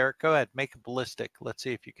from Garrett. Go ahead, make a ballistic. Let's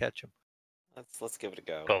see if you catch him. Let's give it a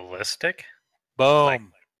go. ballistic. Boom. Like-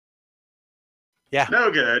 Yeah. No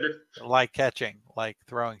good. Like catching, like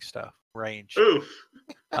throwing stuff, range. Oof.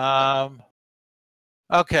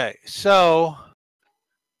 Okay, so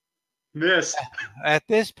Missed. at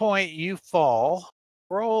this point you fall.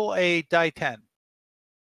 Roll a die 10.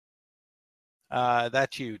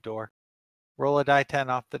 That's you, Dor. Roll a die 10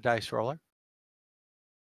 off the dice roller.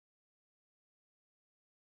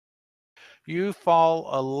 You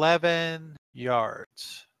fall 11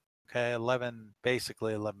 yards. Okay,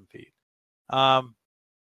 basically 11 feet.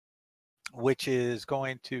 Which is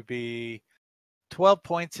going to be 12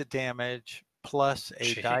 points of damage plus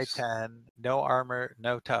a die Jeez. 10, no armor,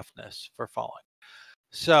 no toughness for falling.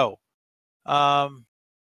 So,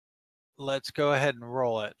 let's go ahead and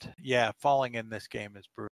roll it. Yeah, falling in this game is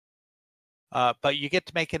brutal. But you get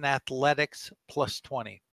to make an athletics plus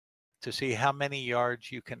 20 to see how many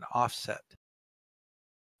yards you can offset.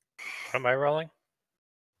 What am I rolling?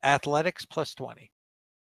 Athletics plus 20.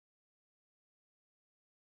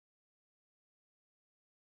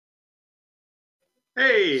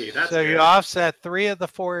 Hey, that's So good. you offset 3 of the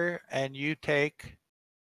 4 and you take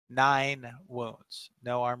 9 wounds.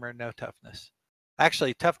 No armor, no toughness.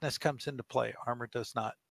 Actually, toughness comes into play. Armor does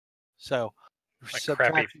not. So My crappy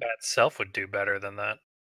subtract- fat self would do better than that.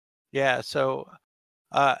 Yeah, so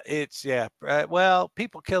well,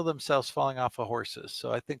 people kill themselves falling off of horses,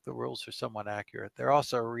 so I think the rules are somewhat accurate. They're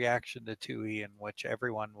also a reaction to 2E in which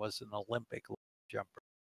everyone was an Olympic jumper.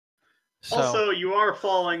 So, Also, you are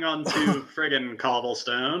falling onto friggin'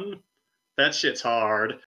 cobblestone. That shit's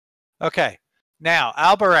hard. okay. Now,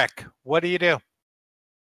 Alberek, what do you do?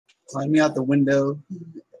 Climbing out the window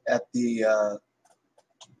at the.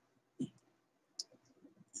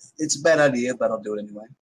 It's a bad idea, but I'll do it anyway.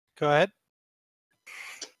 Go ahead.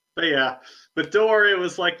 But yeah, with Door, it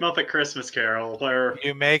was like Muppet Christmas Carol, where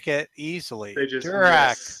You make it easily. they just Durak,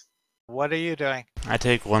 miss. what are you doing? I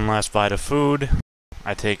take one last bite of food.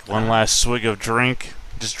 I take one last swig of drink.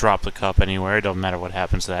 Just drop the cup anywhere. It don't matter what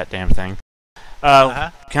happens to that damn thing.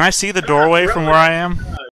 Can I see the doorway from where I am?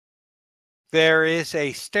 There is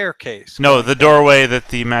a staircase. No, going the down. doorway that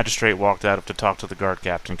the magistrate walked out of to talk to the guard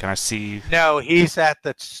captain. Can I see? No, he's at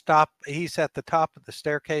the He's at the top of the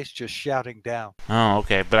staircase, just shouting down. Oh,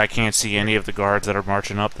 okay, but I can't see any of the guards that are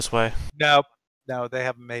marching up this way. Nope. No, they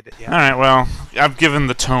haven't made it yet. All right, well, I've given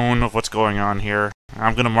the tone of what's going on here.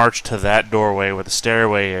 I'm gonna march to that doorway where the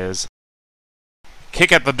stairway is,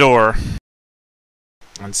 kick at the door,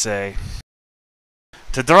 and say,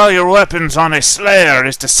 "To draw your weapons on a slayer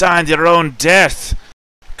is to sign your own death.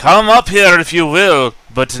 Come up here if you will,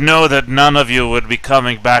 but know that none of you would be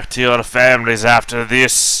coming back to your families after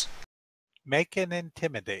this." Make an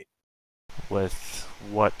intimidate. With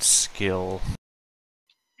what skill?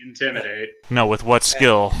 Intimidate. No, with what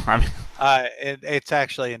skill? I mean, It's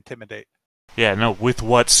actually intimidate. yeah, no, with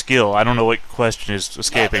what skill? I don't know what question is Yeah,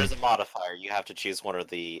 escaping. there's a modifier. You have to choose one or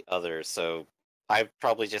the other. So I'd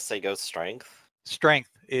probably just say go strength. Strength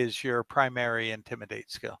is your primary intimidate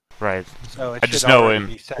skill. Right. So it I should just know already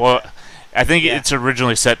in be set well, there. I think Yeah. it's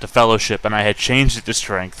originally set to fellowship, and I had changed it to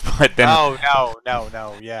strength, but then Oh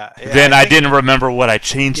no, yeah. then I think didn't remember what I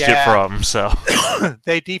changed it Yeah. from. So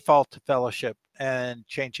they default to fellowship and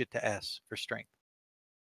change it to S for strength.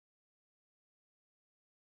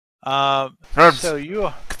 So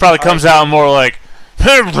you probably comes out more like,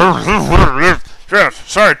 sorry,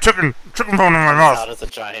 chicken bone in my Out mouth, as a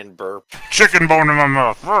giant burp. chicken bone in my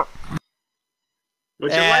mouth.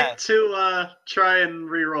 Would you Yeah. like to try and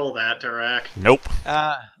re-roll that, Tarak? Nope.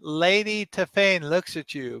 Lady Tefane looks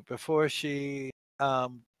at you before she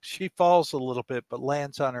falls a little bit, but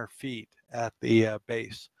lands on her feet at the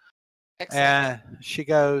base. Excellent. And she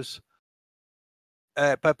goes,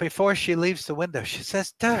 but before she leaves the window, she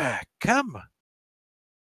says, "Durak, come.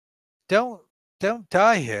 Don't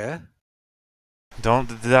die here."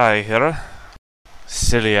 Don't die here,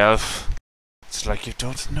 silly elf. It's like you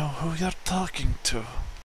don't know who you're talking to.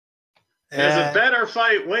 There's a And- better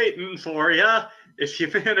fight waiting for ya if you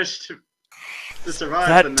manage to survive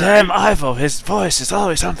the That night. damn Ivo, his voice is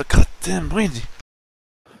always on the goddamn wind.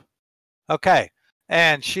 Okay.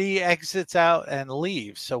 And she exits out and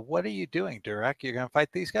leaves. So what are you doing, Durak? You're going to fight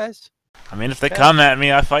these guys? I mean, if they Okay. come at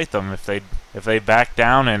me, I fight them. If they back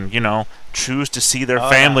down and, choose to see their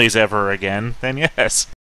families ever again, then yes.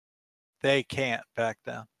 They can't back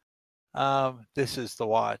down. This is the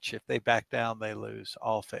watch. If they back down, they lose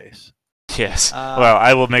all face. Yes. Well,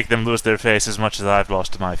 I will make them lose their face as much as I've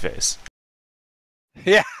lost my face.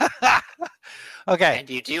 Yeah. Okay. And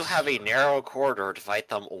you do have a narrow corridor to fight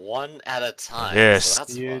them one at a time. Yes. So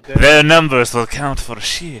that's You fun. do. Their numbers will count for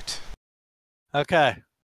shit. Okay.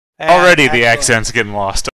 And Already the actually- accent's getting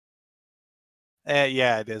lost.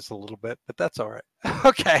 Yeah, it is a little bit, but that's all right.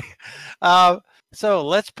 Okay. So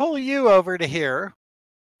let's pull you over to here.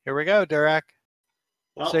 Here we go, Durak.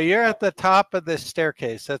 Well, So you're at the top of this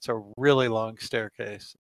staircase. That's a really long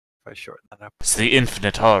staircase. If I shorten that up. It's the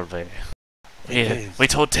infinite hallway. It is. We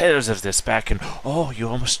told tales of this back in... Oh, you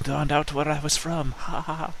almost found out where I was from. Ha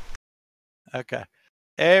ha ha. Okay.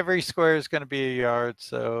 Every square is going to be a yard,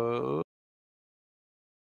 so...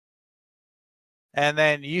 And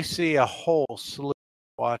then you see a whole slew of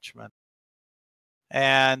watchmen.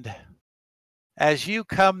 And as you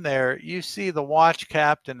come there, you see the watch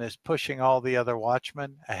captain is pushing all the other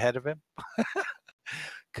watchmen ahead of him.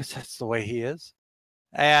 Because that's the way he is.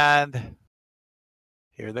 And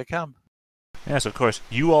here they come. Yes, of course.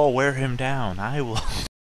 You all wear him down.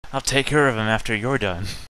 I'll take care of him after you're done.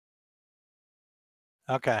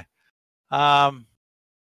 Okay. And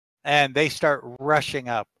they start rushing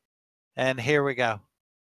up. And here we go.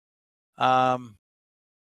 Come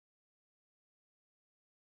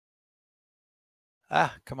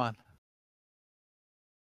on.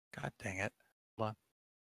 God dang it. Hold on.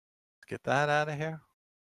 Get that out of here.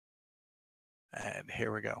 And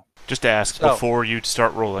here we go. Just ask So- before you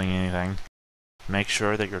start rolling anything. Make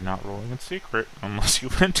sure that you're not rolling in secret, unless you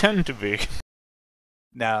intend to be.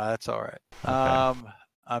 No, that's all right. Okay.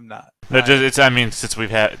 I'm not. No, since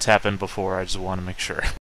it's happened before, I just want to make sure.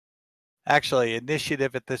 Actually,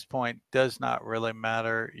 initiative at this point does not really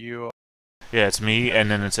matter. Yeah, it's me, and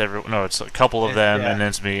then it's No, it's a couple of them, Yeah. and then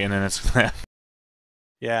it's me, and then it's them.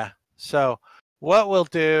 Yeah. So what we'll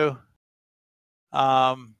do,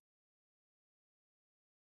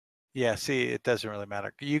 yeah, see, it doesn't really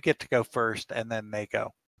matter. You get to go first, and then they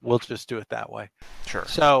go. We'll just do it that way. Sure.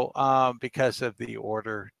 So, because of the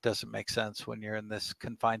order, doesn't make sense when you're in this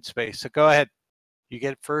confined space. So go ahead. You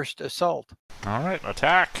get first assault. All right,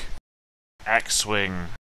 attack. Axe swing.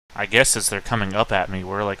 I guess as they're coming up at me,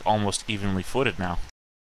 we're like almost evenly footed now.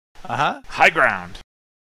 Uh-huh. High ground.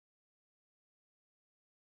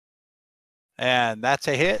 And that's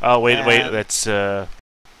a hit. Oh, wait, And- that's, the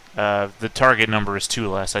target number is 2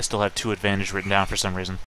 less. I still have 2 advantage written down for some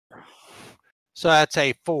reason. So that's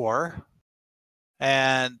a 4.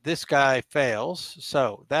 And this guy fails.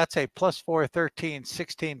 So that's a +4, 13,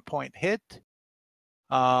 16-point hit.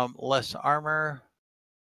 Less armor.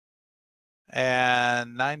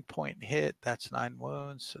 And 9-point hit. That's 9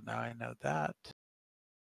 wounds. So now I know that.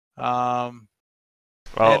 Well,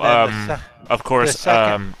 and then of course,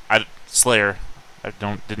 second- Slayer. I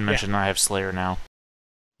didn't mention I have Slayer now.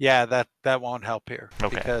 Yeah, that won't help here.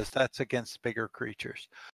 Okay. Because that's against bigger creatures.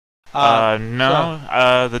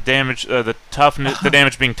 No. The damage, the toughness, the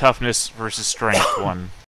damage being toughness versus strength one.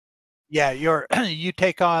 Yeah, you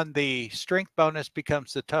take on the strength bonus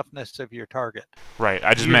becomes the toughness of your target. Right.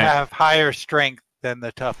 I just You meant. have higher strength than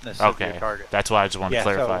the toughness of your Okay. target. That's why I just wanted to Yeah, so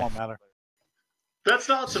it clarify. won't matter. that's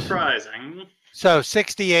not surprising. So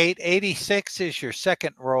 68, 86 is your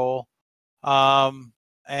second roll.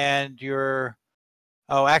 And your,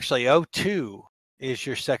 actually 02 is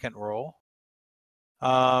your second roll.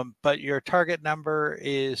 But your target number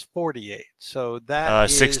is 48. So that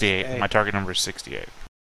is 68. My target number is 68.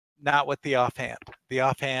 not with the offhand. The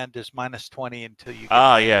offhand is -20 until you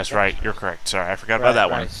get Yes, right. You're correct. Sorry, I forgot about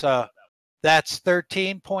that one. So that's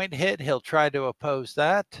 13-point hit. He'll try to oppose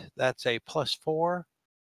that. That's a +4.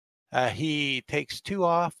 He takes 2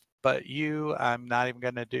 off, but I'm not even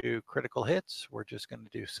going to do critical hits. We're just going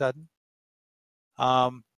to do sudden.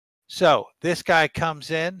 So this guy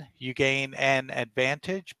comes in. You gain an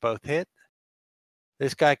advantage. Both hit.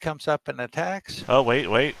 This guy comes up and attacks. Oh,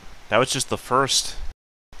 wait. That was just the first.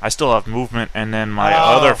 I still have movement and then my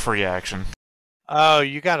other free action. Oh,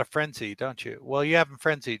 you got a frenzy, don't you? Well, you haven't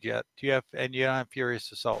frenzied yet. And you don't have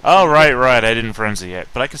furious assault. Oh, right. I didn't frenzy yet.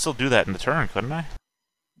 But I can still do that in the turn, couldn't I?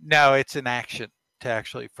 No, it's an action to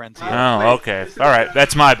actually frenzy. it. Oh, wait, okay. is it- All right.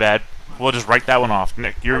 That's my bad. We'll just write that one off.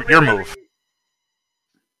 Nick, your move.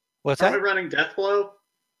 What's Are we that? running Death Blow?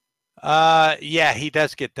 Yeah, he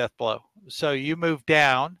does get death blow. So you move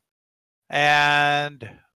down, and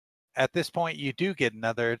at this point, you do get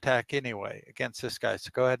another attack anyway against this guy.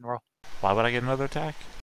 So go ahead and roll. Why would I get another attack?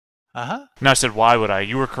 Uh-huh. No, I said, why would I?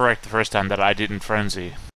 You were correct the first time that I didn't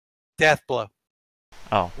frenzy. Death blow.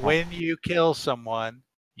 Oh. When you kill someone,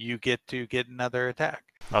 you get to get another attack.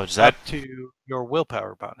 Oh, does that... Up to your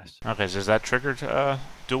willpower bonus. Okay, so does that trigger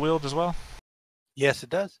dual wield as well? Yes, it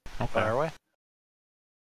does. Okay. Fire away.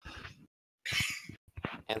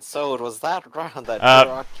 And so it was that round that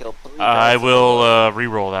Durok killed 3 guys. I will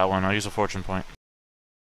re-roll that one. I'll use a fortune point.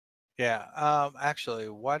 Yeah. Actually,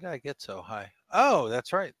 why did I get so high? Oh,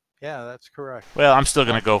 that's right. Yeah, that's correct. Well, I'm still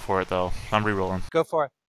gonna go for it though. I'm re-rolling. Go for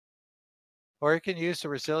it. Or you can use the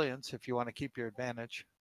resilience if you want to keep your advantage.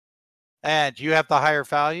 And you have the higher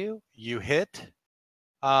value. You hit.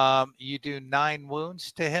 You do 9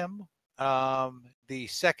 wounds to him. The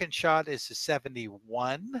second shot is a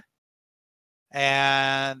 71.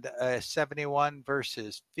 And a 71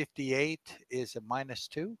 versus 58 is a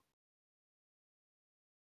 -2.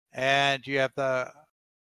 And you have the...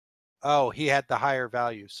 Oh, he had the higher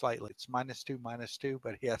value slightly. It's -2, -2,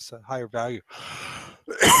 but he has a higher value.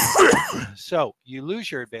 So you lose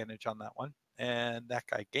your advantage on that one, and that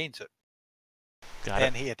guy gains it. Got it.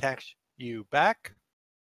 And he attacks you back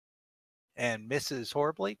and misses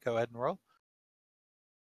horribly. Go ahead and roll.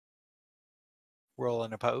 Roll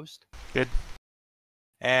an opposed. Good.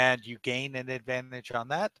 And you gain an advantage on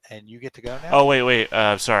that, and you get to go now. Oh, wait.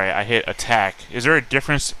 Sorry, I hit attack. Is there a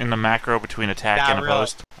difference in the macro between attack Not and really.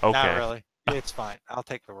 opposed? Okay. Not really. It's fine. I'll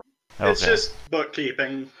take the roll. Okay. It's just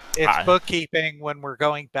bookkeeping. It's bookkeeping when we're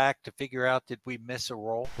going back to figure out, did we miss a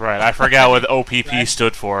roll? Right, I forgot what OPP Right.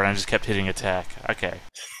 stood for, and I just kept hitting attack. Okay.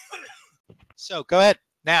 So go ahead.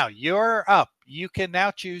 Now you're up. You can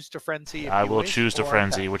now choose to frenzy. If I you will wish, choose to or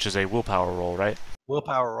frenzy, attack. which is a willpower roll, right?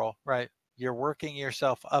 Willpower roll. Right. You're working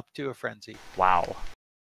yourself up to a frenzy. Wow.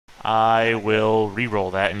 I will re-roll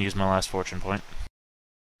that and use my last fortune point.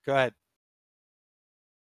 Go ahead.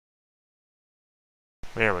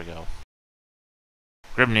 There we go.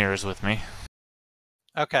 Grimnir is with me.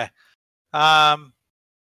 Okay. And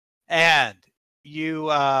you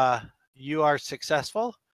are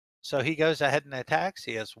successful. So he goes ahead and attacks.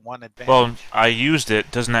 He has 1 advantage. Well, I used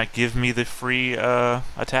it. Doesn't that give me the free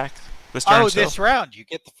attack this turn still? This round you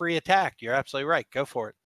get the free attack. You're absolutely right. Go for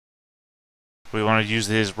it. We want to use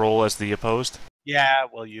his roll as the opposed? Yeah,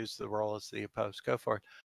 we'll use the roll as the opposed. Go for it.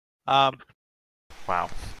 Wow.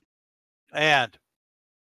 And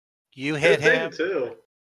you hit Good thing, him too.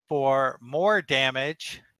 for more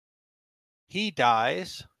damage. He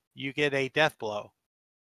dies. You get a death blow.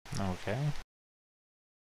 Okay.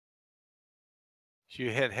 You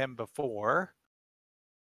hit him before.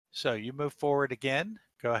 So you move forward again.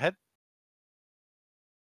 Go ahead.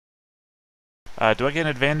 Do I get an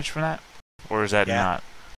advantage from that? Or is that Yeah. not?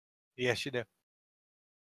 Yes, you do.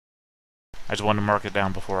 I just wanted to mark it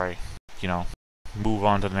down before I, move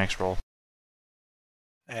on to the next roll.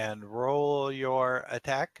 And roll your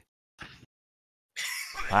attack.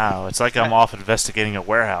 Wow, it's like I'm off investigating a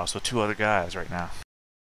warehouse with 2 other guys right now.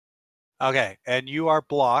 Okay, and you are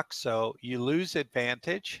blocked, so you lose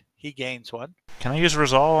advantage. He gains 1. Can I use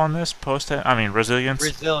resolve on this resilience?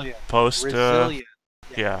 Resilient. Post, Resilient.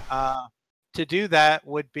 yeah. To do that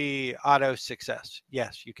would be auto success.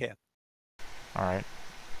 Yes, you can. All right.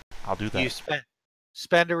 I'll do that. You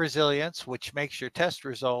spend a resilience, which makes your test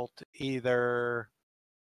result either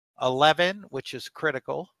 11, which is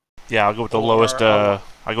critical. Yeah, I'll go with the lowest. I'll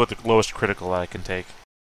go with the lowest critical I can take.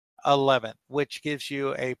 11, which gives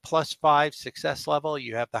you a +5 success level.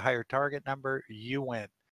 You have the higher target number. You win.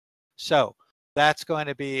 So that's going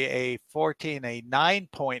to be a 14, a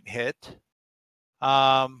 9-point hit.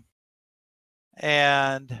 And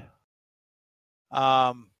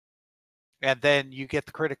then you get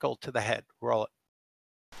the critical to the head. Roll it.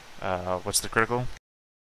 What's the critical?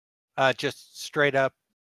 Just straight up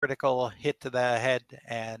critical hit to the head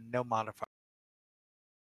and no modifier.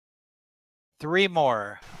 3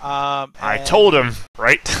 more. I told him,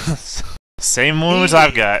 right? Same wounds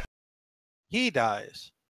I've got. He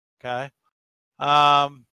dies. Okay.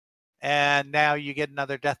 And now you get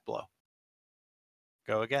another death blow.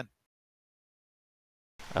 Go again.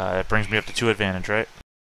 It brings me up to 2 advantage, right?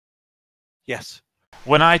 Yes.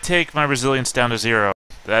 When I take my resilience down to 0,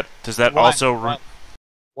 does that One, also...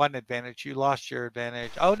 One advantage. You lost your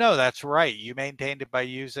advantage. Oh, no, that's right. You maintained it by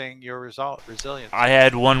using your resilience. I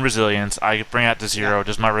had 1 resilience. I bring that to 0. Yeah.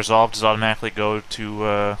 Does my resolve automatically go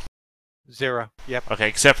to... 0. Yep. Okay,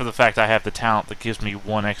 except for the fact I have the talent that gives me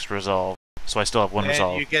 1 extra resolve. So I still have 1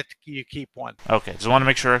 resolve. You keep 1. Okay, just want to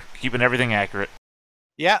make sure, keeping everything accurate.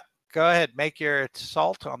 Yeah, go ahead. Make your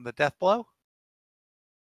assault on the death blow.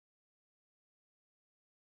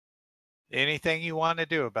 Anything you want to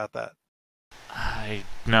do about that?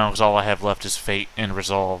 No, because all I have left is Fate and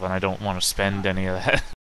Resolve, and I don't want to spend any of that.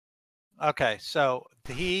 Okay, so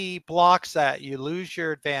he blocks that. You lose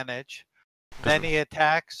your advantage. Then he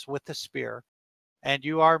attacks with the spear. And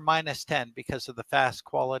you are -10 because of the fast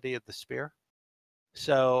quality of the spear.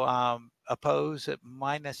 So oppose at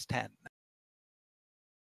 -10.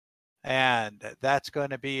 And that's going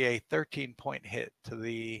to be a 13-point hit to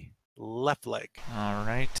the left leg. All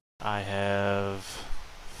right. I have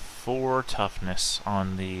 4 toughness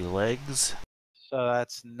on the legs. So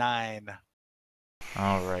that's 9.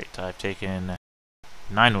 All right. I've taken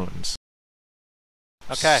 9 wounds.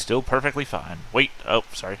 Okay. Still perfectly fine. Wait. Oh,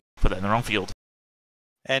 sorry. Put that in the wrong field.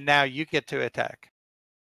 And now you get to attack.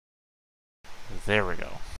 There we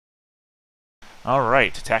go. All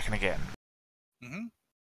right. Attacking again. Mm-hmm.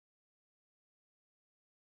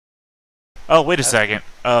 Oh, wait a second.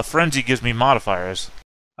 Frenzy gives me modifiers.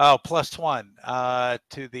 Oh, +1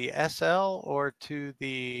 to the SL or to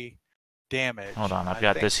the damage. Hold on. I've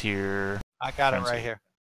got this here. I got Frenzy. it right here.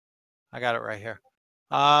 I got it right here.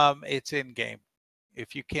 It's in game.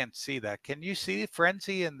 If you can't see that, can you see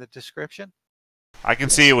Frenzy in the description? I can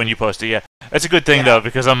see it when you post it, yeah. That's a good thing, though,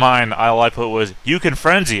 because on mine, all I put was, you can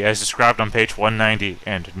Frenzy, as described on page 190,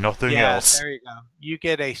 and nothing else. There you go. You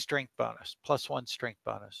get a strength bonus, +1 strength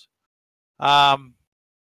bonus.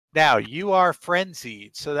 Now, you are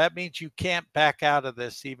frenzied, so that means you can't back out of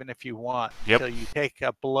this even if you want. Yep. Until you take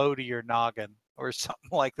a blow to your noggin or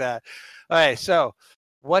something like that. All right, so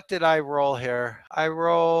what did I roll here? I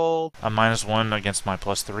rolled... A -1 against my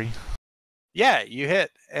 +3. Yeah, you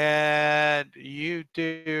hit. And you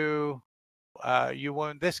do... you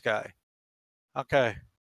wound this guy. Okay.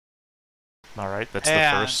 All right, that's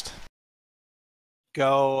And the first.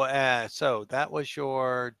 Go. So that was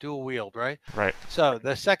your dual wield, right? Right. So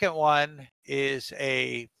the second one is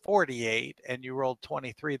a 48, and you rolled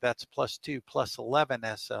 23. That's +2, +11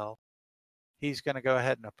 SL. He's going to go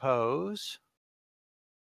ahead and oppose.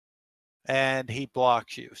 And he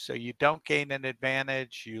blocks you. So you don't gain an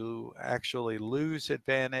advantage. You actually lose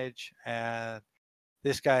advantage. And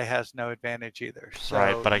this guy has no advantage either. So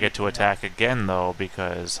Right, but I get to attack again, though,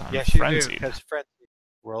 because I'm yes, you do, frenzied. because frenzied.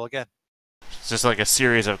 Roll again. It's just like a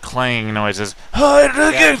series of clanging noises. No,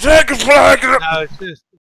 it's just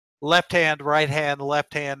left hand, right hand,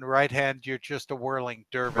 left hand, right hand. You're just a whirling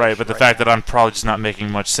dervish. Right, but the fact that I'm probably just not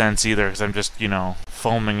making much sense either, because I'm just,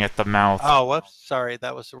 foaming at the mouth. Oh, whoops. Sorry,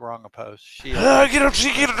 that was the wrong oppose.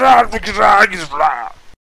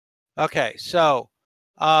 Okay, so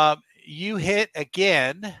you hit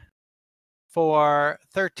again for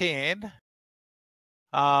 13.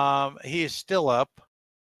 He is still up.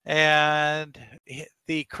 And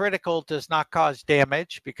the critical does not cause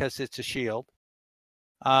damage because it's a shield.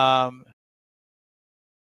 And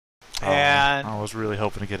I was really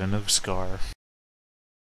hoping to get a new scar.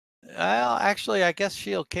 well, actually, I guess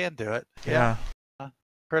shield can do it. Yeah.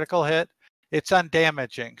 Critical hit. It's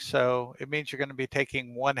undamaging, so it means you're going to be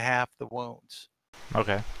taking 1/2 the wounds.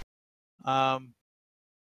 Okay. Nah,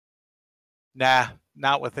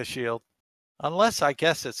 not with a shield. Unless I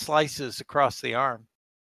guess it slices across the arm.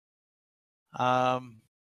 Nah,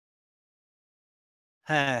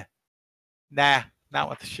 not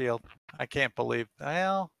with the shield. I can't believe.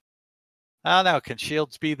 Well, I don't know. Can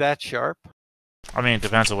shields be that sharp? I mean, it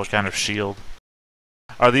depends on what kind of shield.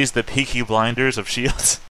 Are these the peaky blinders of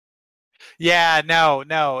shields? Yeah,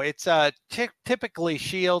 no. It's typically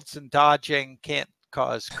shields and dodging can't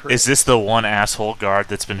cause crit. Is this the one asshole guard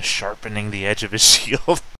that's been sharpening the edge of his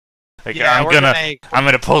shield? Like, Yeah, I'm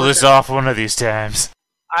gonna pull this off one of these times.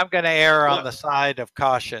 I'm going to err on the side of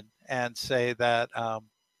caution and say that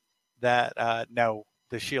no,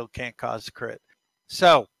 the shield can't cause crit.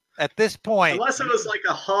 So at this point, unless it was like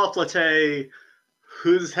a hoplite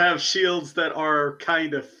who's have shields that are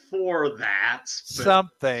kind of for that.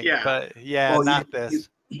 Something, yeah. But yeah, Well, not this.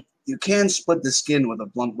 You can split the skin with a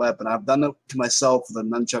blunt weapon. I've done it to myself with a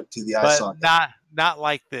nunchuck to the eye But socket. not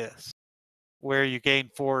like this, where you gain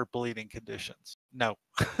 4 bleeding conditions. No.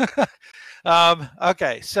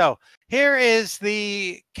 Okay, so here is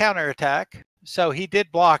the counterattack. So he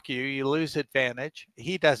did block you. You lose advantage.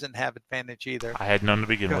 He doesn't have advantage either. I had none to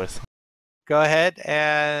begin with. Go ahead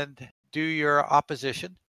and do your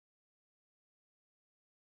opposition.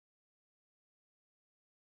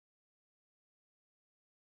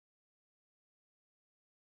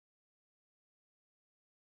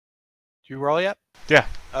 Did you roll yet? Yeah.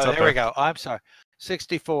 Oh, there we go. I'm sorry.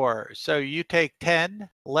 64. So you take 10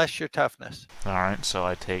 less your toughness. Alright, so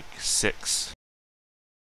I take 6.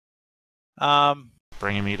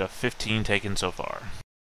 Bringing me to 15 taken so far.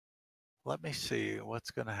 Let me see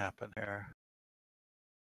what's going to happen here.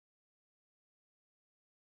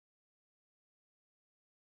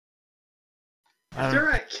 If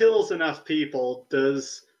Durak kills enough people,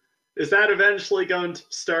 is that eventually going to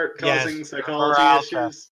start causing Yes, psychology morale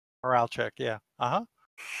issues? Morale check, yeah.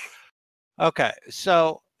 Okay,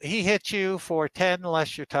 so he hits you for 10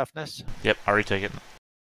 less your toughness. Yep, already take it.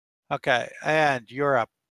 Okay, and you're up.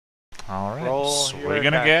 All right, Roll your swinging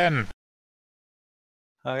attack. again.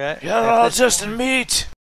 Okay. Yeah, at all this just point- meat.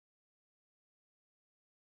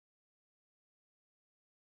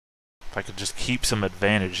 If I could just keep some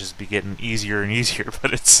advantage, it'd be getting easier and easier,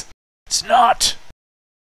 but it's not.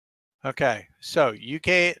 Okay, so you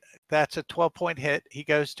get that's a 12-point hit. He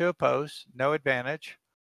goes to oppose, no advantage.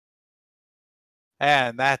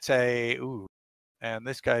 And that's a ooh. And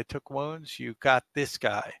this guy took wounds. You got this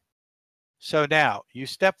guy. So now you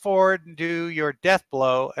step forward and do your death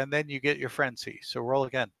blow, and then you get your frenzy. So roll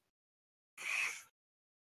again.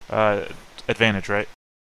 Advantage, right?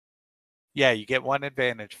 Yeah, you get one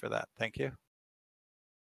advantage for that. Thank you.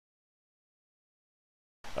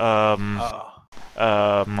 Oh,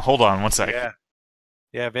 Hold on one sec. yeah.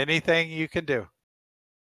 You have anything you can do.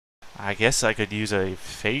 I guess I could use a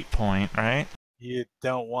fate point, right? You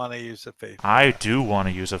don't want to use a faith. I do want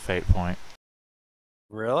to use a fate point.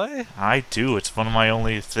 Really? I do. It's one of my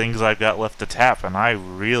only things I've got left to tap, and I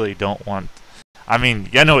really don't want... I mean,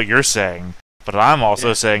 I know what you're saying, but I'm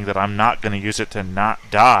also saying that I'm not going to use it to not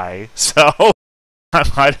die, so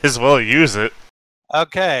I might as well use it.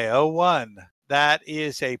 Okay, 01. That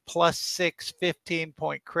is a +6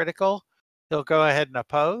 15-point critical. He'll go ahead and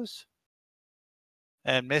oppose.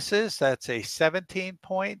 And misses. That's a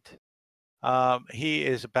 17-point. He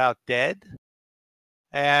is about dead.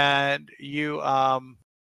 And you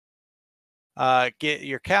get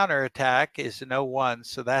your counterattack is an 01,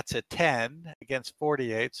 so that's a 10 against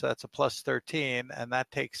 48, so that's a +13, and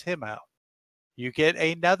that takes him out. You get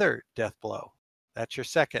another death blow. That's your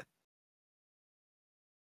second.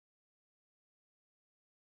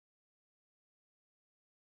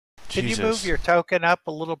 Can you move your token up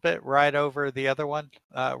a little bit right over the other one?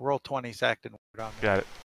 Roll 20's acting weird on me. Got it.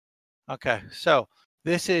 Okay, so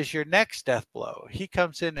this is your next death blow. He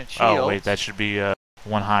comes in and shields. Oh, wait, that should be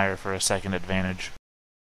one higher for a second advantage.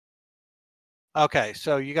 Okay,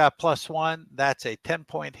 so you got +1. That's a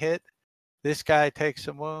 10-point hit. This guy takes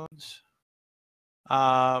some wounds.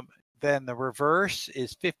 Then the reverse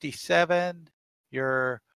is 57.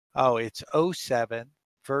 It's 07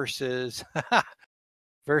 versus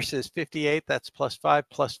versus 58. That's +5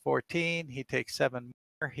 +14. He takes 7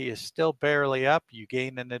 more. He is still barely up. You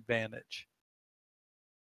gain an advantage.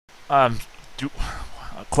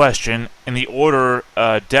 Question. In the order,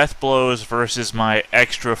 death blows versus my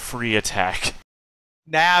extra free attack.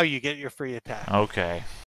 Now you get your free attack. Okay.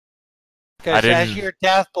 Because as you're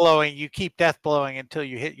death blowing, you keep death blowing until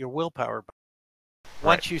you hit your willpower.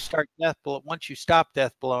 Once you start once you stop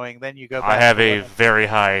death blowing, then you go back. I have a very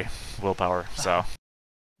high willpower, so.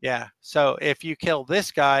 Yeah. So if you kill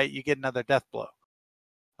this guy, you get another death blow.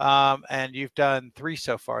 And you've done 3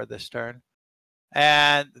 so far this turn.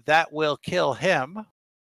 And that will kill him.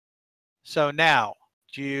 So now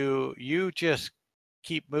you just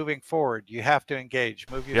keep moving forward. You have to engage.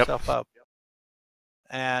 Move yourself up.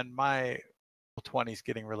 And my 20 is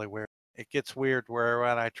getting really weird. It gets weird where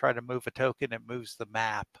when I try to move a token, it moves the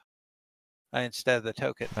map instead of the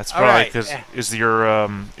token. That's probably because is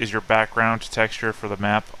your background texture for the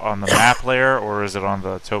map on the map layer, or is it on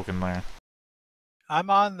the token layer? I'm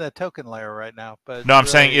on the token layer right now, but no, I'm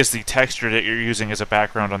saying is the texture that you're using as a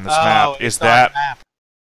background on this map, is that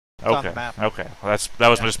okay? Okay, well, that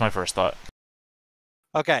was just my first thought.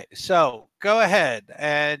 Okay, so go ahead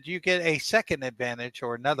and you get a second advantage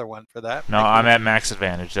or another one for that. No, I'm at max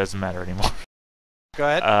advantage. Doesn't matter anymore. Go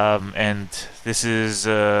ahead. And this is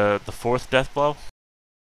the 4th death blow.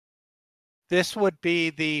 This would be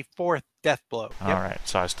the 4th death blow. All right,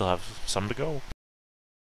 so I still have some to go.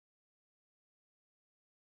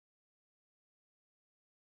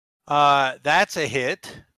 That's a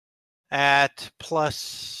hit at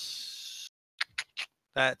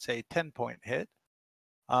that's a 10-point hit.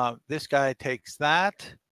 This guy takes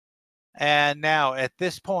that. And now at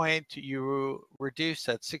this point, you reduce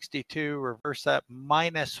that 62, reverse that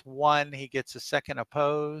 -1. He gets a second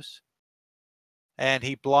oppose. And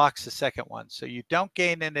he blocks the second one. So you don't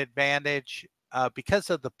gain an advantage. Because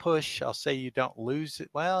of the push, I'll say you don't lose it.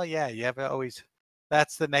 Well, yeah, you have always...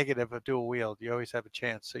 That's the negative of dual wield. You always have a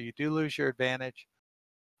chance. So you do lose your advantage.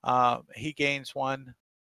 He gains 1.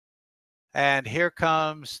 And here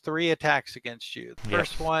comes 3 attacks against you. The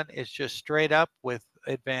first one is just straight up with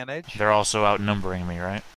advantage. They're also outnumbering me,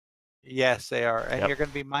 right? Yes, they are. And you're going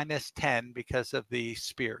to be -10 because of the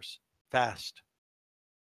spears. Fast.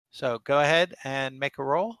 So go ahead and make a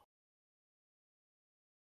roll.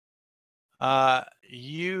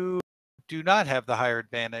 You do not have the higher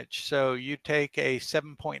advantage, so you take a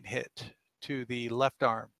 7-point hit to the left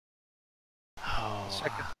arm. Oh,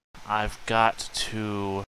 Second. I've got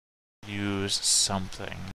to use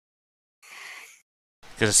something.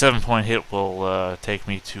 Because a 7-point hit will take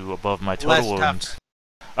me to above my total Less wounds. tough.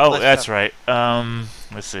 Oh, Less that's tough. right.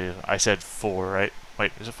 Let's see. I said 4, right?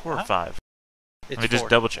 Wait, is it 4 or 5? It's Let me just 4.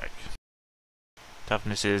 double check.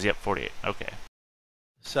 Toughness is, yep, 48. Okay.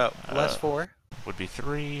 So, less 4. Would be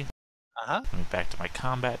 3. Uh-huh. Let me back to my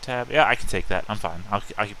combat tab. Yeah, I can take that. I'm fine. I'll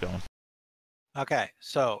keep going. Okay,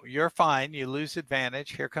 so you're fine. You lose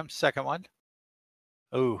advantage. Here comes the second one.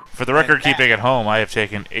 Ooh. For the record and keeping at home, I have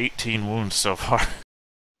taken 18 wounds so far.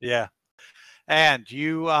 Yeah. And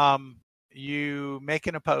you make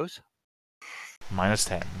an oppose. Minus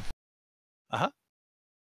 10. Uh-huh.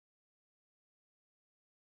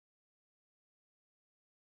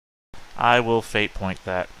 I will fate point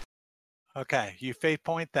that. Okay, you fate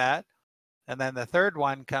point that. And then the third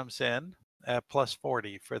one comes in at plus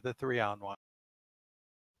 40 for the 3-on-1.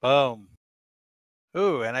 Boom.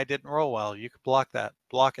 Ooh, and I didn't roll well. You could block that.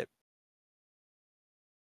 Block it.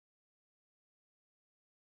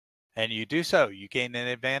 And you do so. You gain an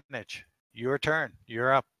advantage. Your turn.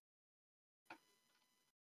 You're up.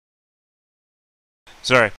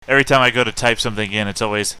 Sorry, every time I go to type something in, it's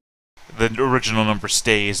always the original number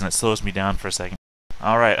stays and it slows me down for a second.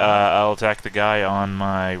 Alright, I'll attack the guy on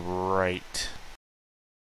my right.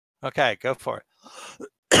 Okay, go for it.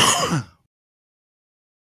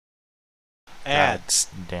 And God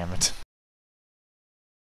damn it.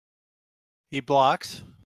 he blocks.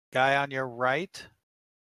 Guy on your right.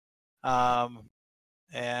 And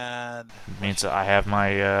It means I have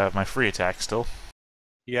my my free attack still.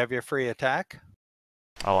 you have your free attack.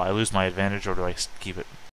 Oh, I lose my advantage or do I keep it?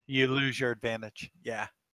 You lose your advantage. Yeah.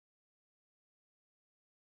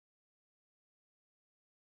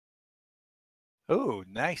 Ooh,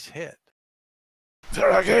 nice hit.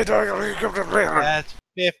 That's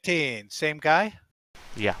 15. Same guy?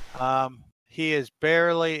 Yeah. He is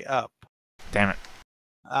barely up. Damn it.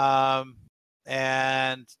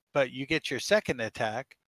 But you get your second attack,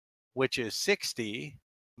 which is 60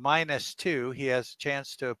 minus 2. He has a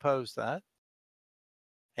chance to oppose that.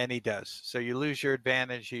 And he does. So you lose your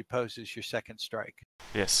advantage. He opposes your second strike.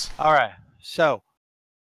 Yes. All right. So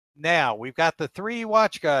now we've got the 3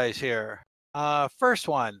 watch guys here. First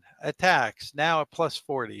one attacks now at plus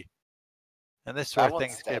 40. And this is where That one's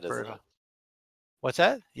things get dead, isn't brutal. it? What's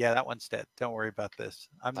that? Yeah, that one's dead. Don't worry about this.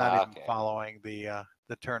 I'm not even Okay. following the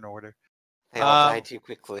turn order. They all died too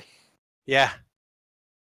quickly. Yeah.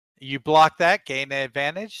 You block that, gain an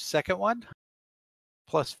advantage. Second one,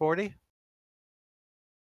 plus 40.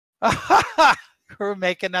 We'll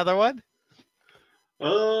make another one.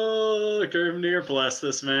 Oh, Grimnir, bless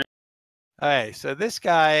this man. All right, so this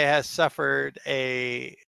guy has suffered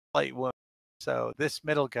a slight wound. So this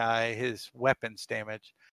middle guy, his weapons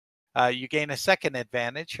damage. You gain a second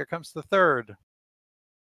advantage. Here comes the third.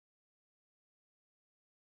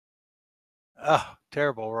 Oh,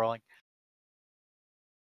 terrible rolling.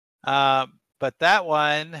 But that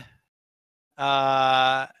one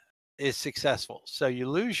is successful. So you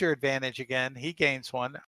lose your advantage again. He gains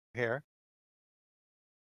one here.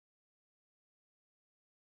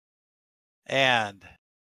 And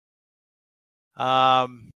all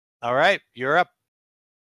right, you're up.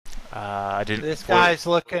 I didn't. This guy's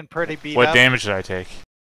looking pretty beat What up. damage did I take?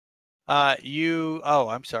 Oh,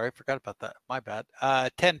 I'm sorry, I forgot about that. My bad.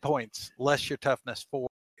 10 points less your toughness 4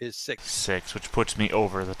 is 6. 6, which puts me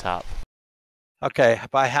over the top. Okay,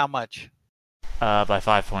 by how much? By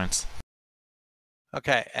 5 points.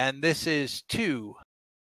 Okay, and this is 2,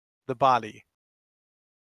 the body.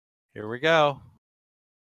 Here we go.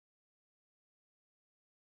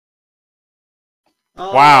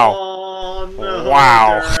 Wow. Oh, no,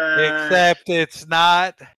 Wow. Derek. Except it's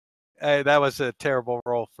not. That was a terrible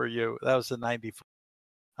roll for you. That was a 94.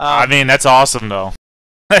 I mean, that's awesome though.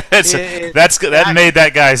 That made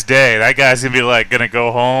that guy's day. That guy's gonna be like gonna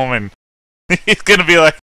go home and he's gonna be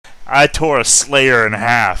like, I tore a Slayer in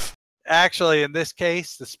half. Actually, in this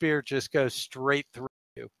case, the spear just goes straight through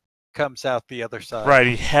you, comes out the other side. Right,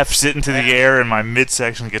 he hefts it into the air, and my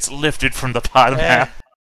midsection gets lifted from the bottom half.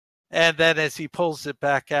 And then as he pulls it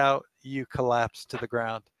back out, you collapse to the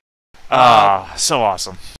ground. So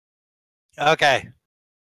awesome. Okay.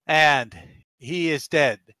 And he is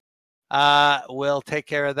dead. We'll take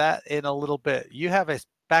care of that in a little bit. You have a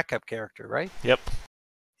backup character, right? Yep.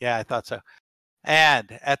 Yeah, I thought so.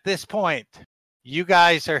 And at this point, you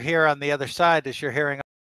guys are here on the other side as you're hearing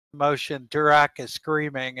motion. Durak is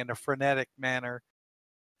screaming in a frenetic manner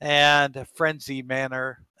and a frenzy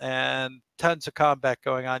manner. And tons of combat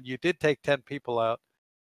going on. You did take 10 people out.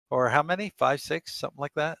 Or how many? 5, 6, something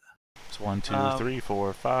like that? It's 1, 2, 3,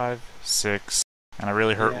 4, 5, 6. And I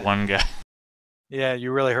really hurt one guy. Yeah,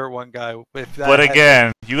 you really hurt one guy. But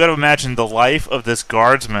again, you got to imagine the life of this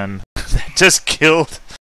guardsman that just killed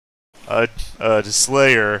a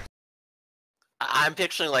Slayer. I'm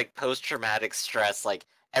picturing like post-traumatic stress, like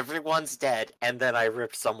everyone's dead, and then I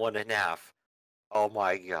ripped someone in half. Oh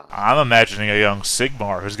my god. I'm imagining a young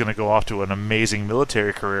Sigmar who's going to go off to an amazing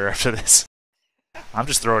military career after this. I'm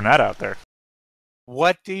just throwing that out there.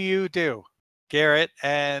 What do you do, Garrett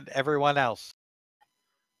and everyone else?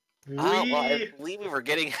 Well, I believe we were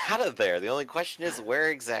getting out of there. The only question is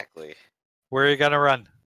where exactly. Where are you gonna run?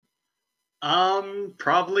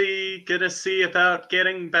 Probably gonna see about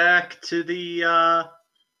getting back to the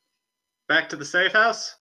safe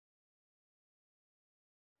house.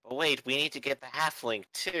 But wait, we need to get the halfling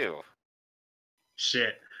too.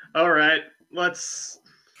 Shit. All right, let's.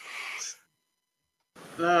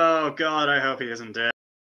 Oh god, I hope he isn't dead.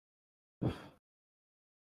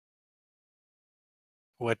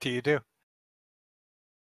 What do you do?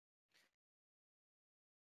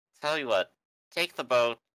 Tell you what, take the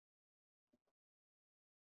boat.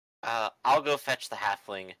 I'll go fetch the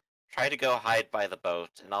halfling. Try to go hide by the boat,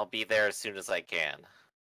 and I'll be there as soon as I can.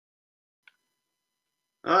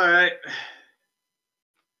 All right.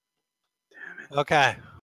 Damn it. Okay.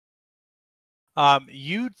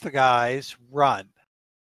 You guys run.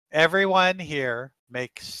 Everyone here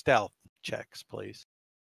make stealth checks, please.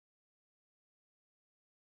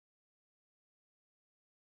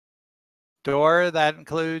 Door, that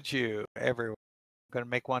includes you. Everyone. I'm going to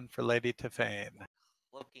make one for Lady Tefane.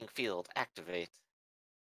 Looking field, activate.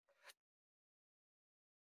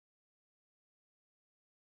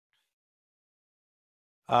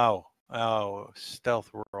 Oh, stealth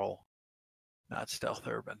roll. Not stealth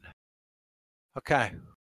urban. Okay.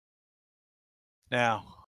 Now,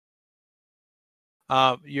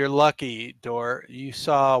 you're lucky, Door. You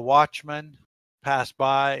saw a watchman pass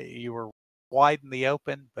by. You were wide in the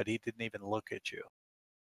open, but he didn't even look at you.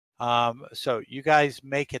 So you guys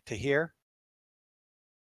make it to here,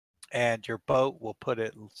 and your boat will put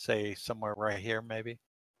it, say, somewhere right here, maybe,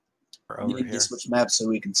 or You over need here. to switch maps so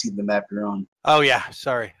we can see the map you're on. Oh yeah,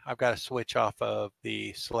 sorry, I've got to switch off of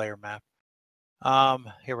the Slayer map.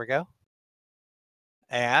 Here we go.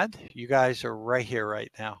 And you guys are right here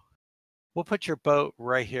right now. We'll put your boat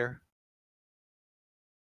right here.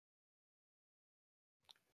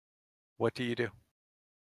 What do you do?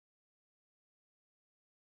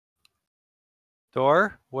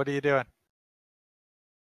 Door, what are you doing?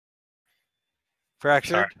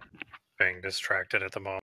 Fractured? Sorry, being distracted at the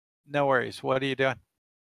moment. No worries. What are you doing?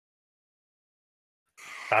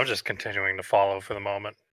 I'm just continuing to follow for the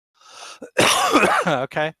moment.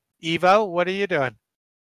 Okay. Evo, what are you doing?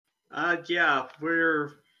 Yeah,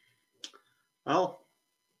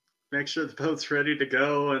 make sure the boat's ready to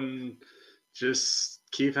go and just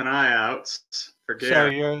keep an eye out for So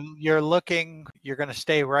Garrett. you're looking, you're going to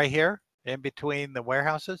stay right here in between the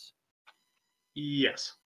warehouses?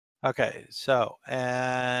 Yes. Okay. So,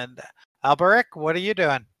 and Alberic, what are you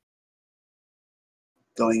doing?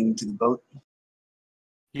 Going to the boat.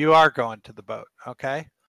 You are going to the boat. Okay.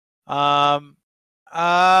 Evo,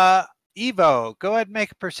 go ahead and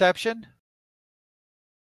make a perception.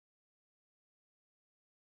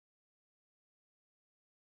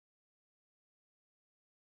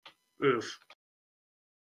 Oof.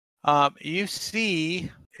 You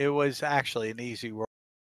see, it was actually an easy roll.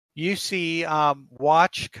 You see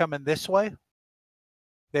Watch coming this way.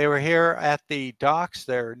 They were here at the docks.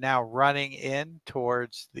 They're now running in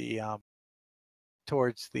towards the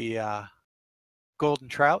golden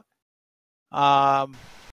trout.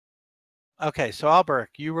 Okay, so Alberic,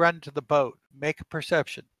 you run to the boat. Make a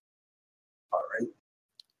perception. All right.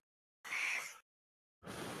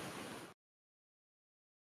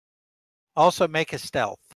 Also make a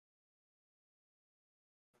stealth.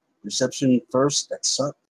 Reception first. That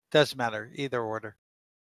sucked. Doesn't matter, either order.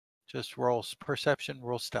 Just roll perception,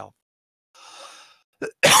 roll stealth.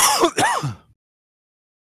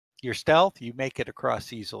 Your stealth, you make it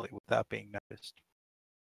across easily without being noticed.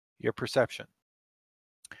 Your perception.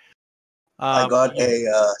 I got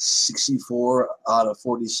a 64 out of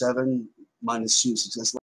 47, minus 2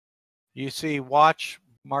 success. You see Watch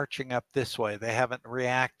marching up this way. They haven't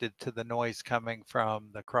reacted to the noise coming from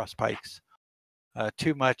the cross pikes.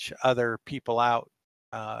 Too much other people out,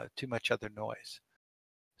 too much other noise.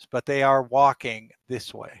 But they are walking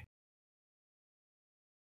this way.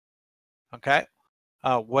 Okay.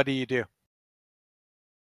 What do you do?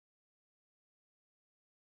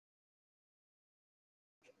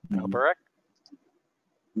 Alberic?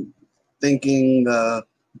 thinking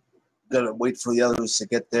gotta wait for the others to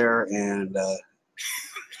get there and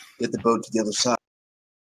get the boat to the other side,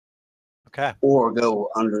 Okay. or go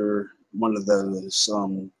under one of those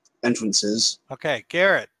entrances. Okay,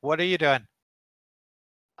 Garrett, what are you doing?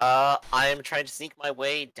 I'm trying to sneak my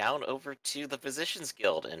way down over to the Physicians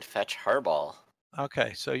Guild and fetch Harball.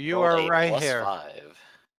 Okay, so you Rolled are a right plus here. 5.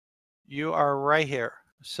 You are right here.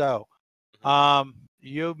 So,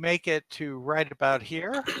 you make it to right about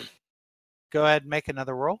here. Go ahead and make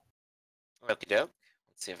another roll. Okie doke.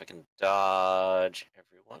 Let's see if I can dodge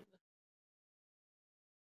everyone.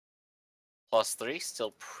 Plus 3,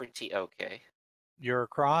 still pretty okay. You're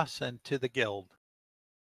across and to the guild.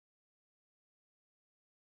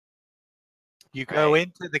 You go Right.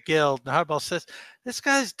 into the guild, and Hardball says, "This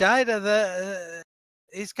guy's died of the.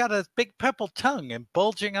 He's got a big purple tongue and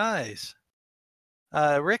bulging eyes.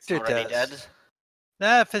 Richter It's already does. dead.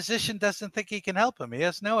 The physician doesn't think he can help him. He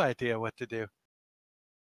has no idea what to do."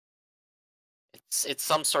 It's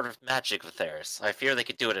some sort of magic with theirs. I fear they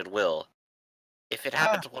could do it at will. If it Ah.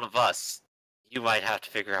 happened to one of us, you might have to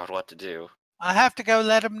figure out what to do. I have to go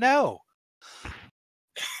let him know.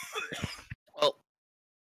 Well,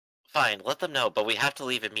 fine, let them know, but we have to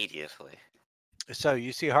leave immediately. So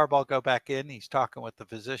you see Harball go back in. He's talking with the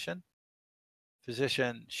physician.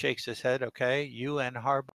 Physician shakes his head. Okay, you and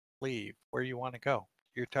Harball leave. Where you want to go?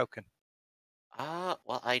 Your token.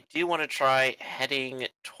 Well, I do want to try heading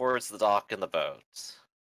towards the dock and the boat.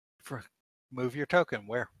 Move your token.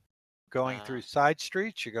 Where? Going through side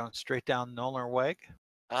streets? You're going straight down Nolan Weg?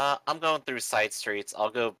 I'm going through side streets. I'll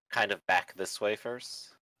go kind of back this way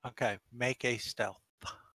first. Okay, make a stealth.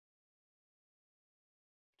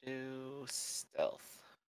 Do stealth.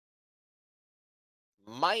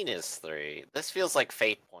 -3. This feels like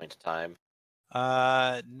fate point time.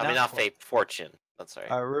 I mean, not fate, fortune. That's right.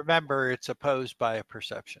 Remember, it's opposed by a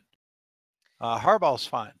perception. Harball's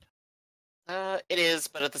fine. It is,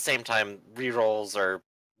 but at the same time, rerolls are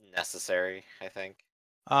necessary, I think.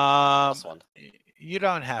 +1. You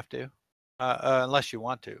don't have to, unless you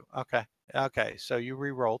want to. Okay, so you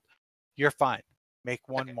re-rolled. You're fine. Make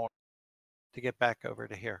one more to get back over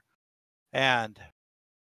to here. And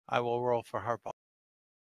I will roll for Harball.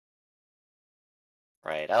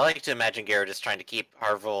 Right. I like to imagine Garrett is trying to keep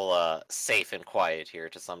Harville safe and quiet here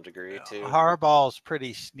to some degree, too. Harball's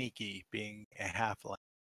pretty sneaky, being a halfling.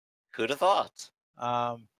 Who'd have thought?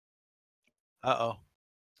 Uh-oh.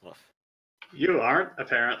 You aren't,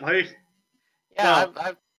 apparently.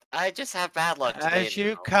 Yeah, I just have bad luck today. As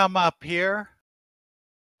you come up here,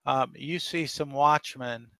 you see some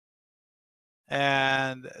watchmen,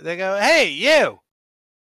 and they go, "Hey, you!"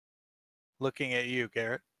 Looking at you,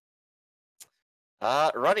 Garrett.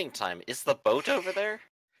 Running time. Is the boat over there?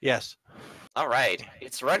 Yes. All right,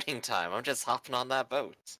 it's running time. I'm just hopping on that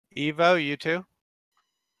boat. Evo, you too?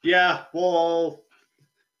 Yeah, we'll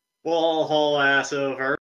all haul ass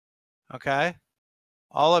over. Okay.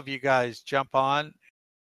 All of you guys jump on.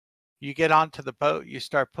 You get onto the boat. You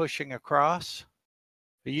start pushing across.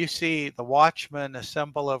 You see the watchmen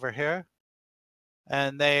assemble over here,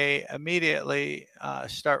 and they immediately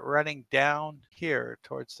start running down here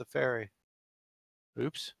towards the ferry.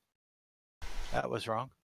 Oops. That was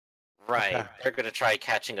wrong. Right. Okay. They're going to try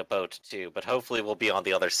catching a boat, too, but hopefully we'll be on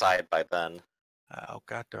the other side by then. Oh,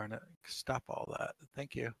 God darn it. Stop all that.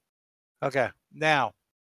 Thank you. Okay. Now,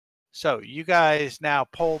 so you guys now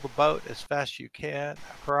pull the boat as fast as you can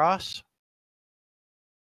across.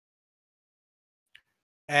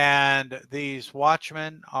 And these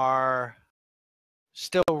watchmen are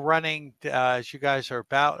still running as you guys are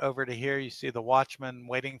about over to here. You see the watchmen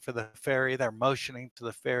waiting for the ferry. They're motioning to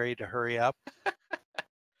the ferry to hurry up.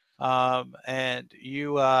 And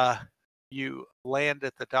you land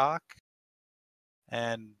at the dock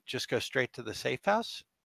and just go straight to the safe house.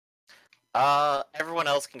 Everyone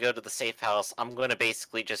else can go to the safe house. I'm going to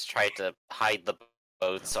basically just try to hide the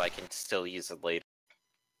boat so I can still use it later.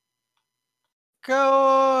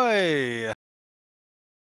 Go!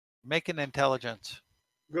 Make an intelligence.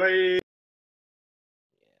 Great.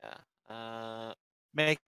 Yeah.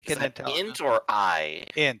 Make Is an that intelligence. int or I?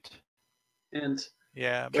 Int. And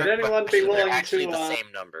Yeah. would anyone be They're willing actually to? the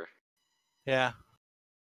same number. Yeah.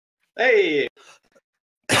 Hey,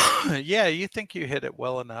 Yeah, you think you hit it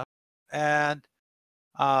well enough. And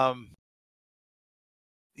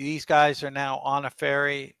these guys are now on a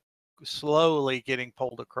ferry, slowly getting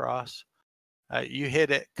pulled across. You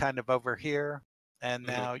hit it kind of over here, and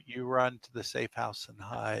now you run to the safe house and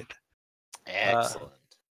hide. Excellent.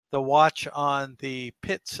 The watch on the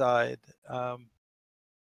pit side are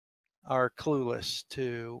clueless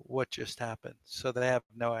to what just happened, so they have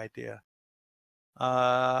no idea.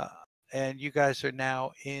 and you guys are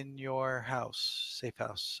now in your house, safe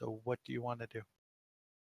house. So what do you want to do?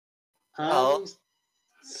 Well-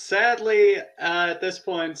 Sadly, at this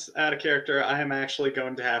point, out of character, I am actually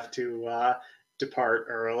going to have to depart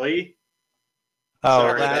early. Oh,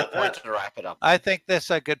 Sorry Probably a about good point that. to wrap it up. I think this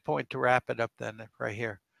is a good point to wrap it up then, right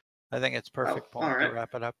here. I think it's perfect Oh, point all to right.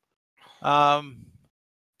 wrap it up.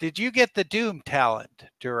 Did you get the Doom talent,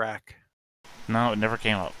 Durak? No, it never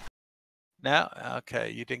came up. No?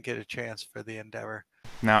 Okay, you didn't get a chance for the Endeavor.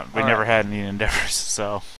 No, we All never right. had any endeavors,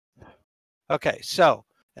 so Okay, so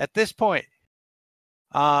at this point,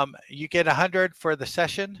 you get 100 for the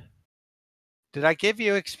session. Did I give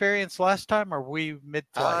you experience last time, or were we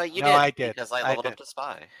mid-flight? You No, did, I did. because I leveled up to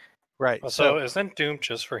spy. Right. So isn't Doom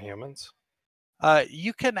just for humans?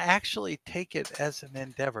 You can actually take it as an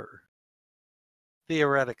endeavor,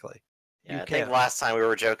 theoretically. Yeah, You I think can. last time we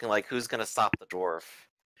were joking, like, who's going to stop the dwarf?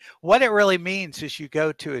 What it really means is you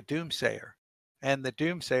go to a doomsayer, and the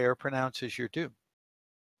doomsayer pronounces your doom.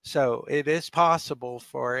 So it is possible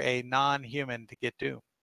for a non-human to get doom.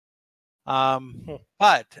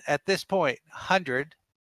 But at this point, 100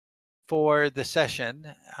 for the session.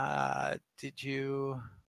 Did you?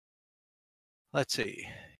 Let's see.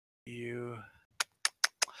 I'm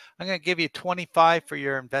going to give you 25 for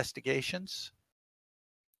your investigations,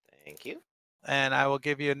 Thank you. and I will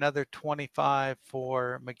give you another 25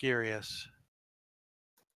 for Magirius.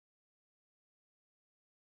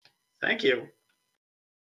 Thank you.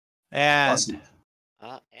 And Awesome.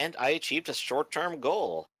 And I achieved a short-term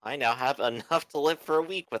goal. I now have enough to live for a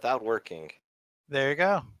week without working. there you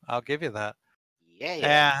go. I'll give you that.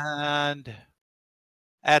 Yeah. And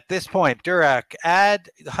at this point, Durak, add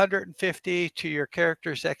 150 to your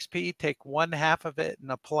character's XP, take 1/2 of it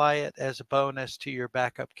and apply it as a bonus to your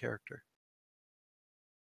backup character.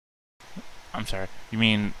 I'm sorry. You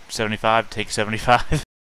mean 75? Take 75?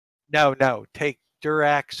 No, take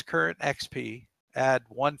Durak's current XP, add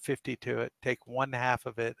 150 to it, take 1/2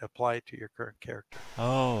 of it, apply it to your current character.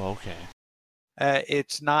 Oh, okay.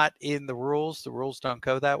 It's not in the rules. The rules don't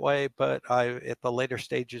go that way, but at the later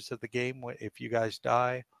stages of the game, if you guys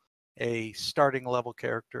die, a starting level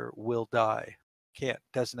character will die.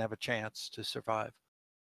 Doesn't have a chance to survive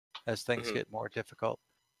as things get more difficult.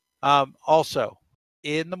 Also,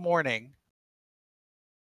 in the morning,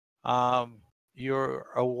 you're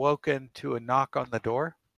awoken to a knock on the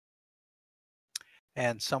door,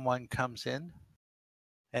 and someone comes in,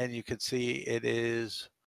 and you can see it is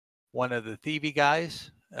one of the thievy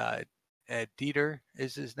guys. Dieter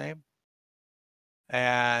is his name,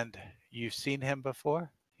 and you've seen him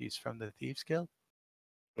before. He's from the Thieves Guild.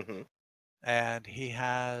 Mm-hmm. And he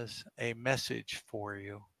has a message for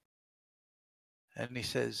you. And he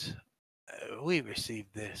says, we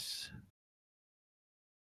received this.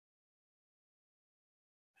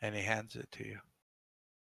 And he hands it to you.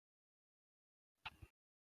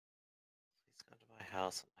 Please come to my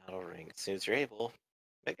house in Outer Ring as soon as you're able.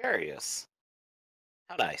 Megarius.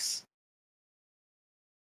 How nice.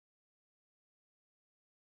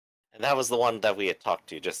 And that was the one that we had talked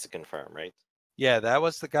to, just to confirm, right? Yeah, that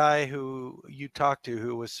was the guy who you talked to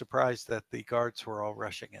who was surprised that the guards were all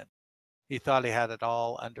rushing in. He thought he had it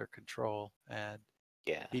all under control, and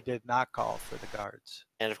Yeah. he did not call for the guards.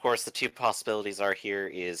 And of course, the two possibilities are here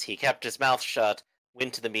is he kept his mouth shut,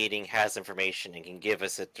 went to the meeting, has information, and can give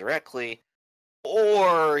us it directly,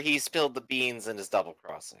 or he spilled the beans and is double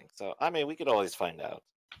crossing. So, I mean, we could always find out.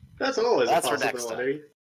 That's always That's a for next possibility.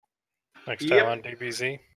 Next Yep. time on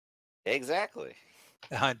DBZ. Exactly.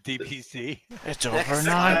 On DPC. It's Next over time,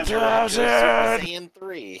 9,000! Super Saiyan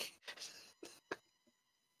 3.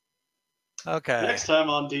 Okay. Next time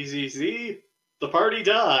on DZZ, the party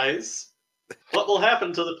dies. What will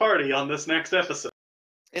happen to the party on this next episode?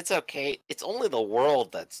 It's okay. It's only the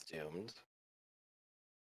world that's doomed.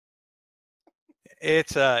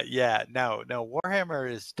 It's no, Warhammer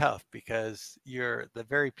is tough because the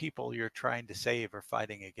very people you're trying to save are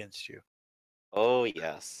fighting against you. Oh,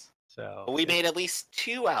 yes. So But we made at least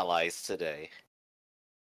 2 allies today.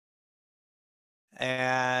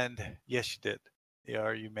 And yes, you did.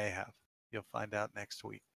 Or you may have. You'll find out next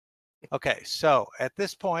week. Okay, so at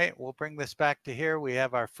this point, we'll bring this back to here. We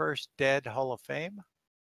have our first dead Hall of Fame.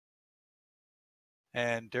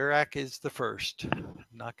 And Durak is the first.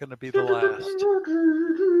 Not going to be the last.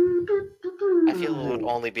 I feel it would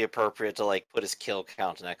only be appropriate to, like, put his kill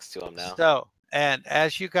count next to him now. So, and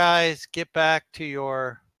as you guys get back to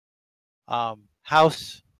your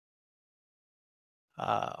house,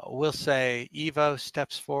 we'll say Evo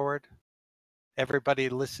steps forward. Everybody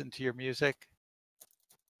listen to your music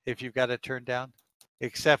if you've got it turned down.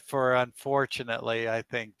 Except for, unfortunately, I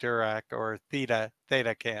think Durak or Theta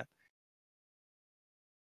can't.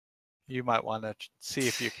 You might want to see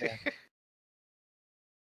if you can.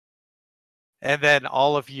 And then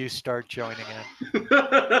all of you start joining in.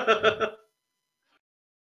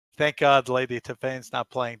 Thank God Lady Tifane's not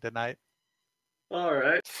playing tonight. All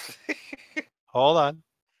right. Hold on.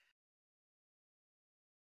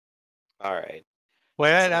 All right.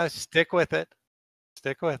 Wait, no, stick with it.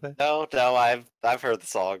 Stick with it. No, I've heard the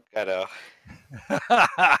song. I know.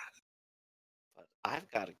 But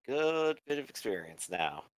I've got a good bit of experience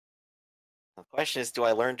now. The question is, do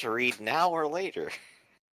I learn to read now or later?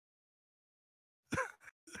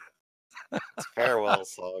 It's a farewell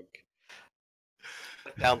song.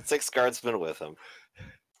 Put down 6 guardsmen with him.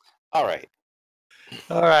 All right.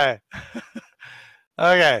 All right.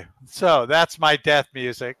 Okay, so that's my death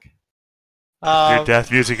music. Your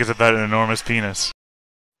death music is about an enormous penis.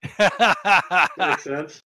 Makes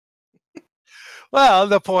sense. Well,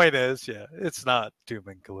 the point is, yeah, it's not doom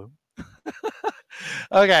and gloom.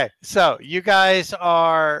 Okay, so you guys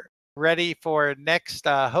are ready for next.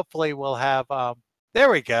 Hopefully, we'll have. There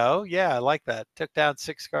we go. Yeah, I like that. Took down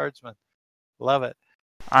 6 guardsmen. Love it.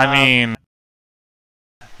 I mean,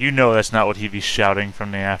 you know that's not what he'd be shouting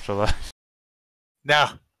from the afterlife. No,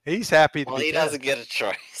 he's happy to Well, be he dead. doesn't get a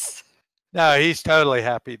choice. No, he's totally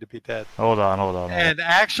happy to be dead. Hold on. And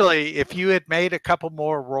actually, if you had made a couple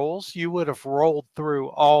more rolls, you would have rolled through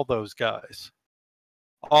all those guys.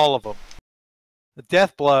 All of them. The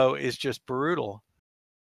death blow is just brutal.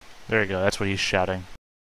 There you go. That's what he's shouting.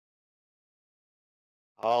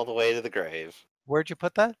 All the way to the grave. Where'd you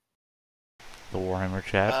put that? The Warhammer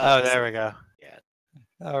chat. Oh, there we go. Yeah.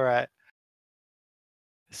 All right.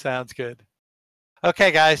 Sounds good.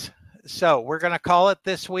 Okay, guys. So we're going to call it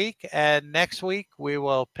this week, and next week we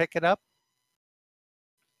will pick it up.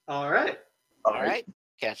 All right. All right.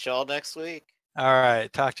 Catch y'all next week. All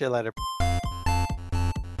right. Talk to you later.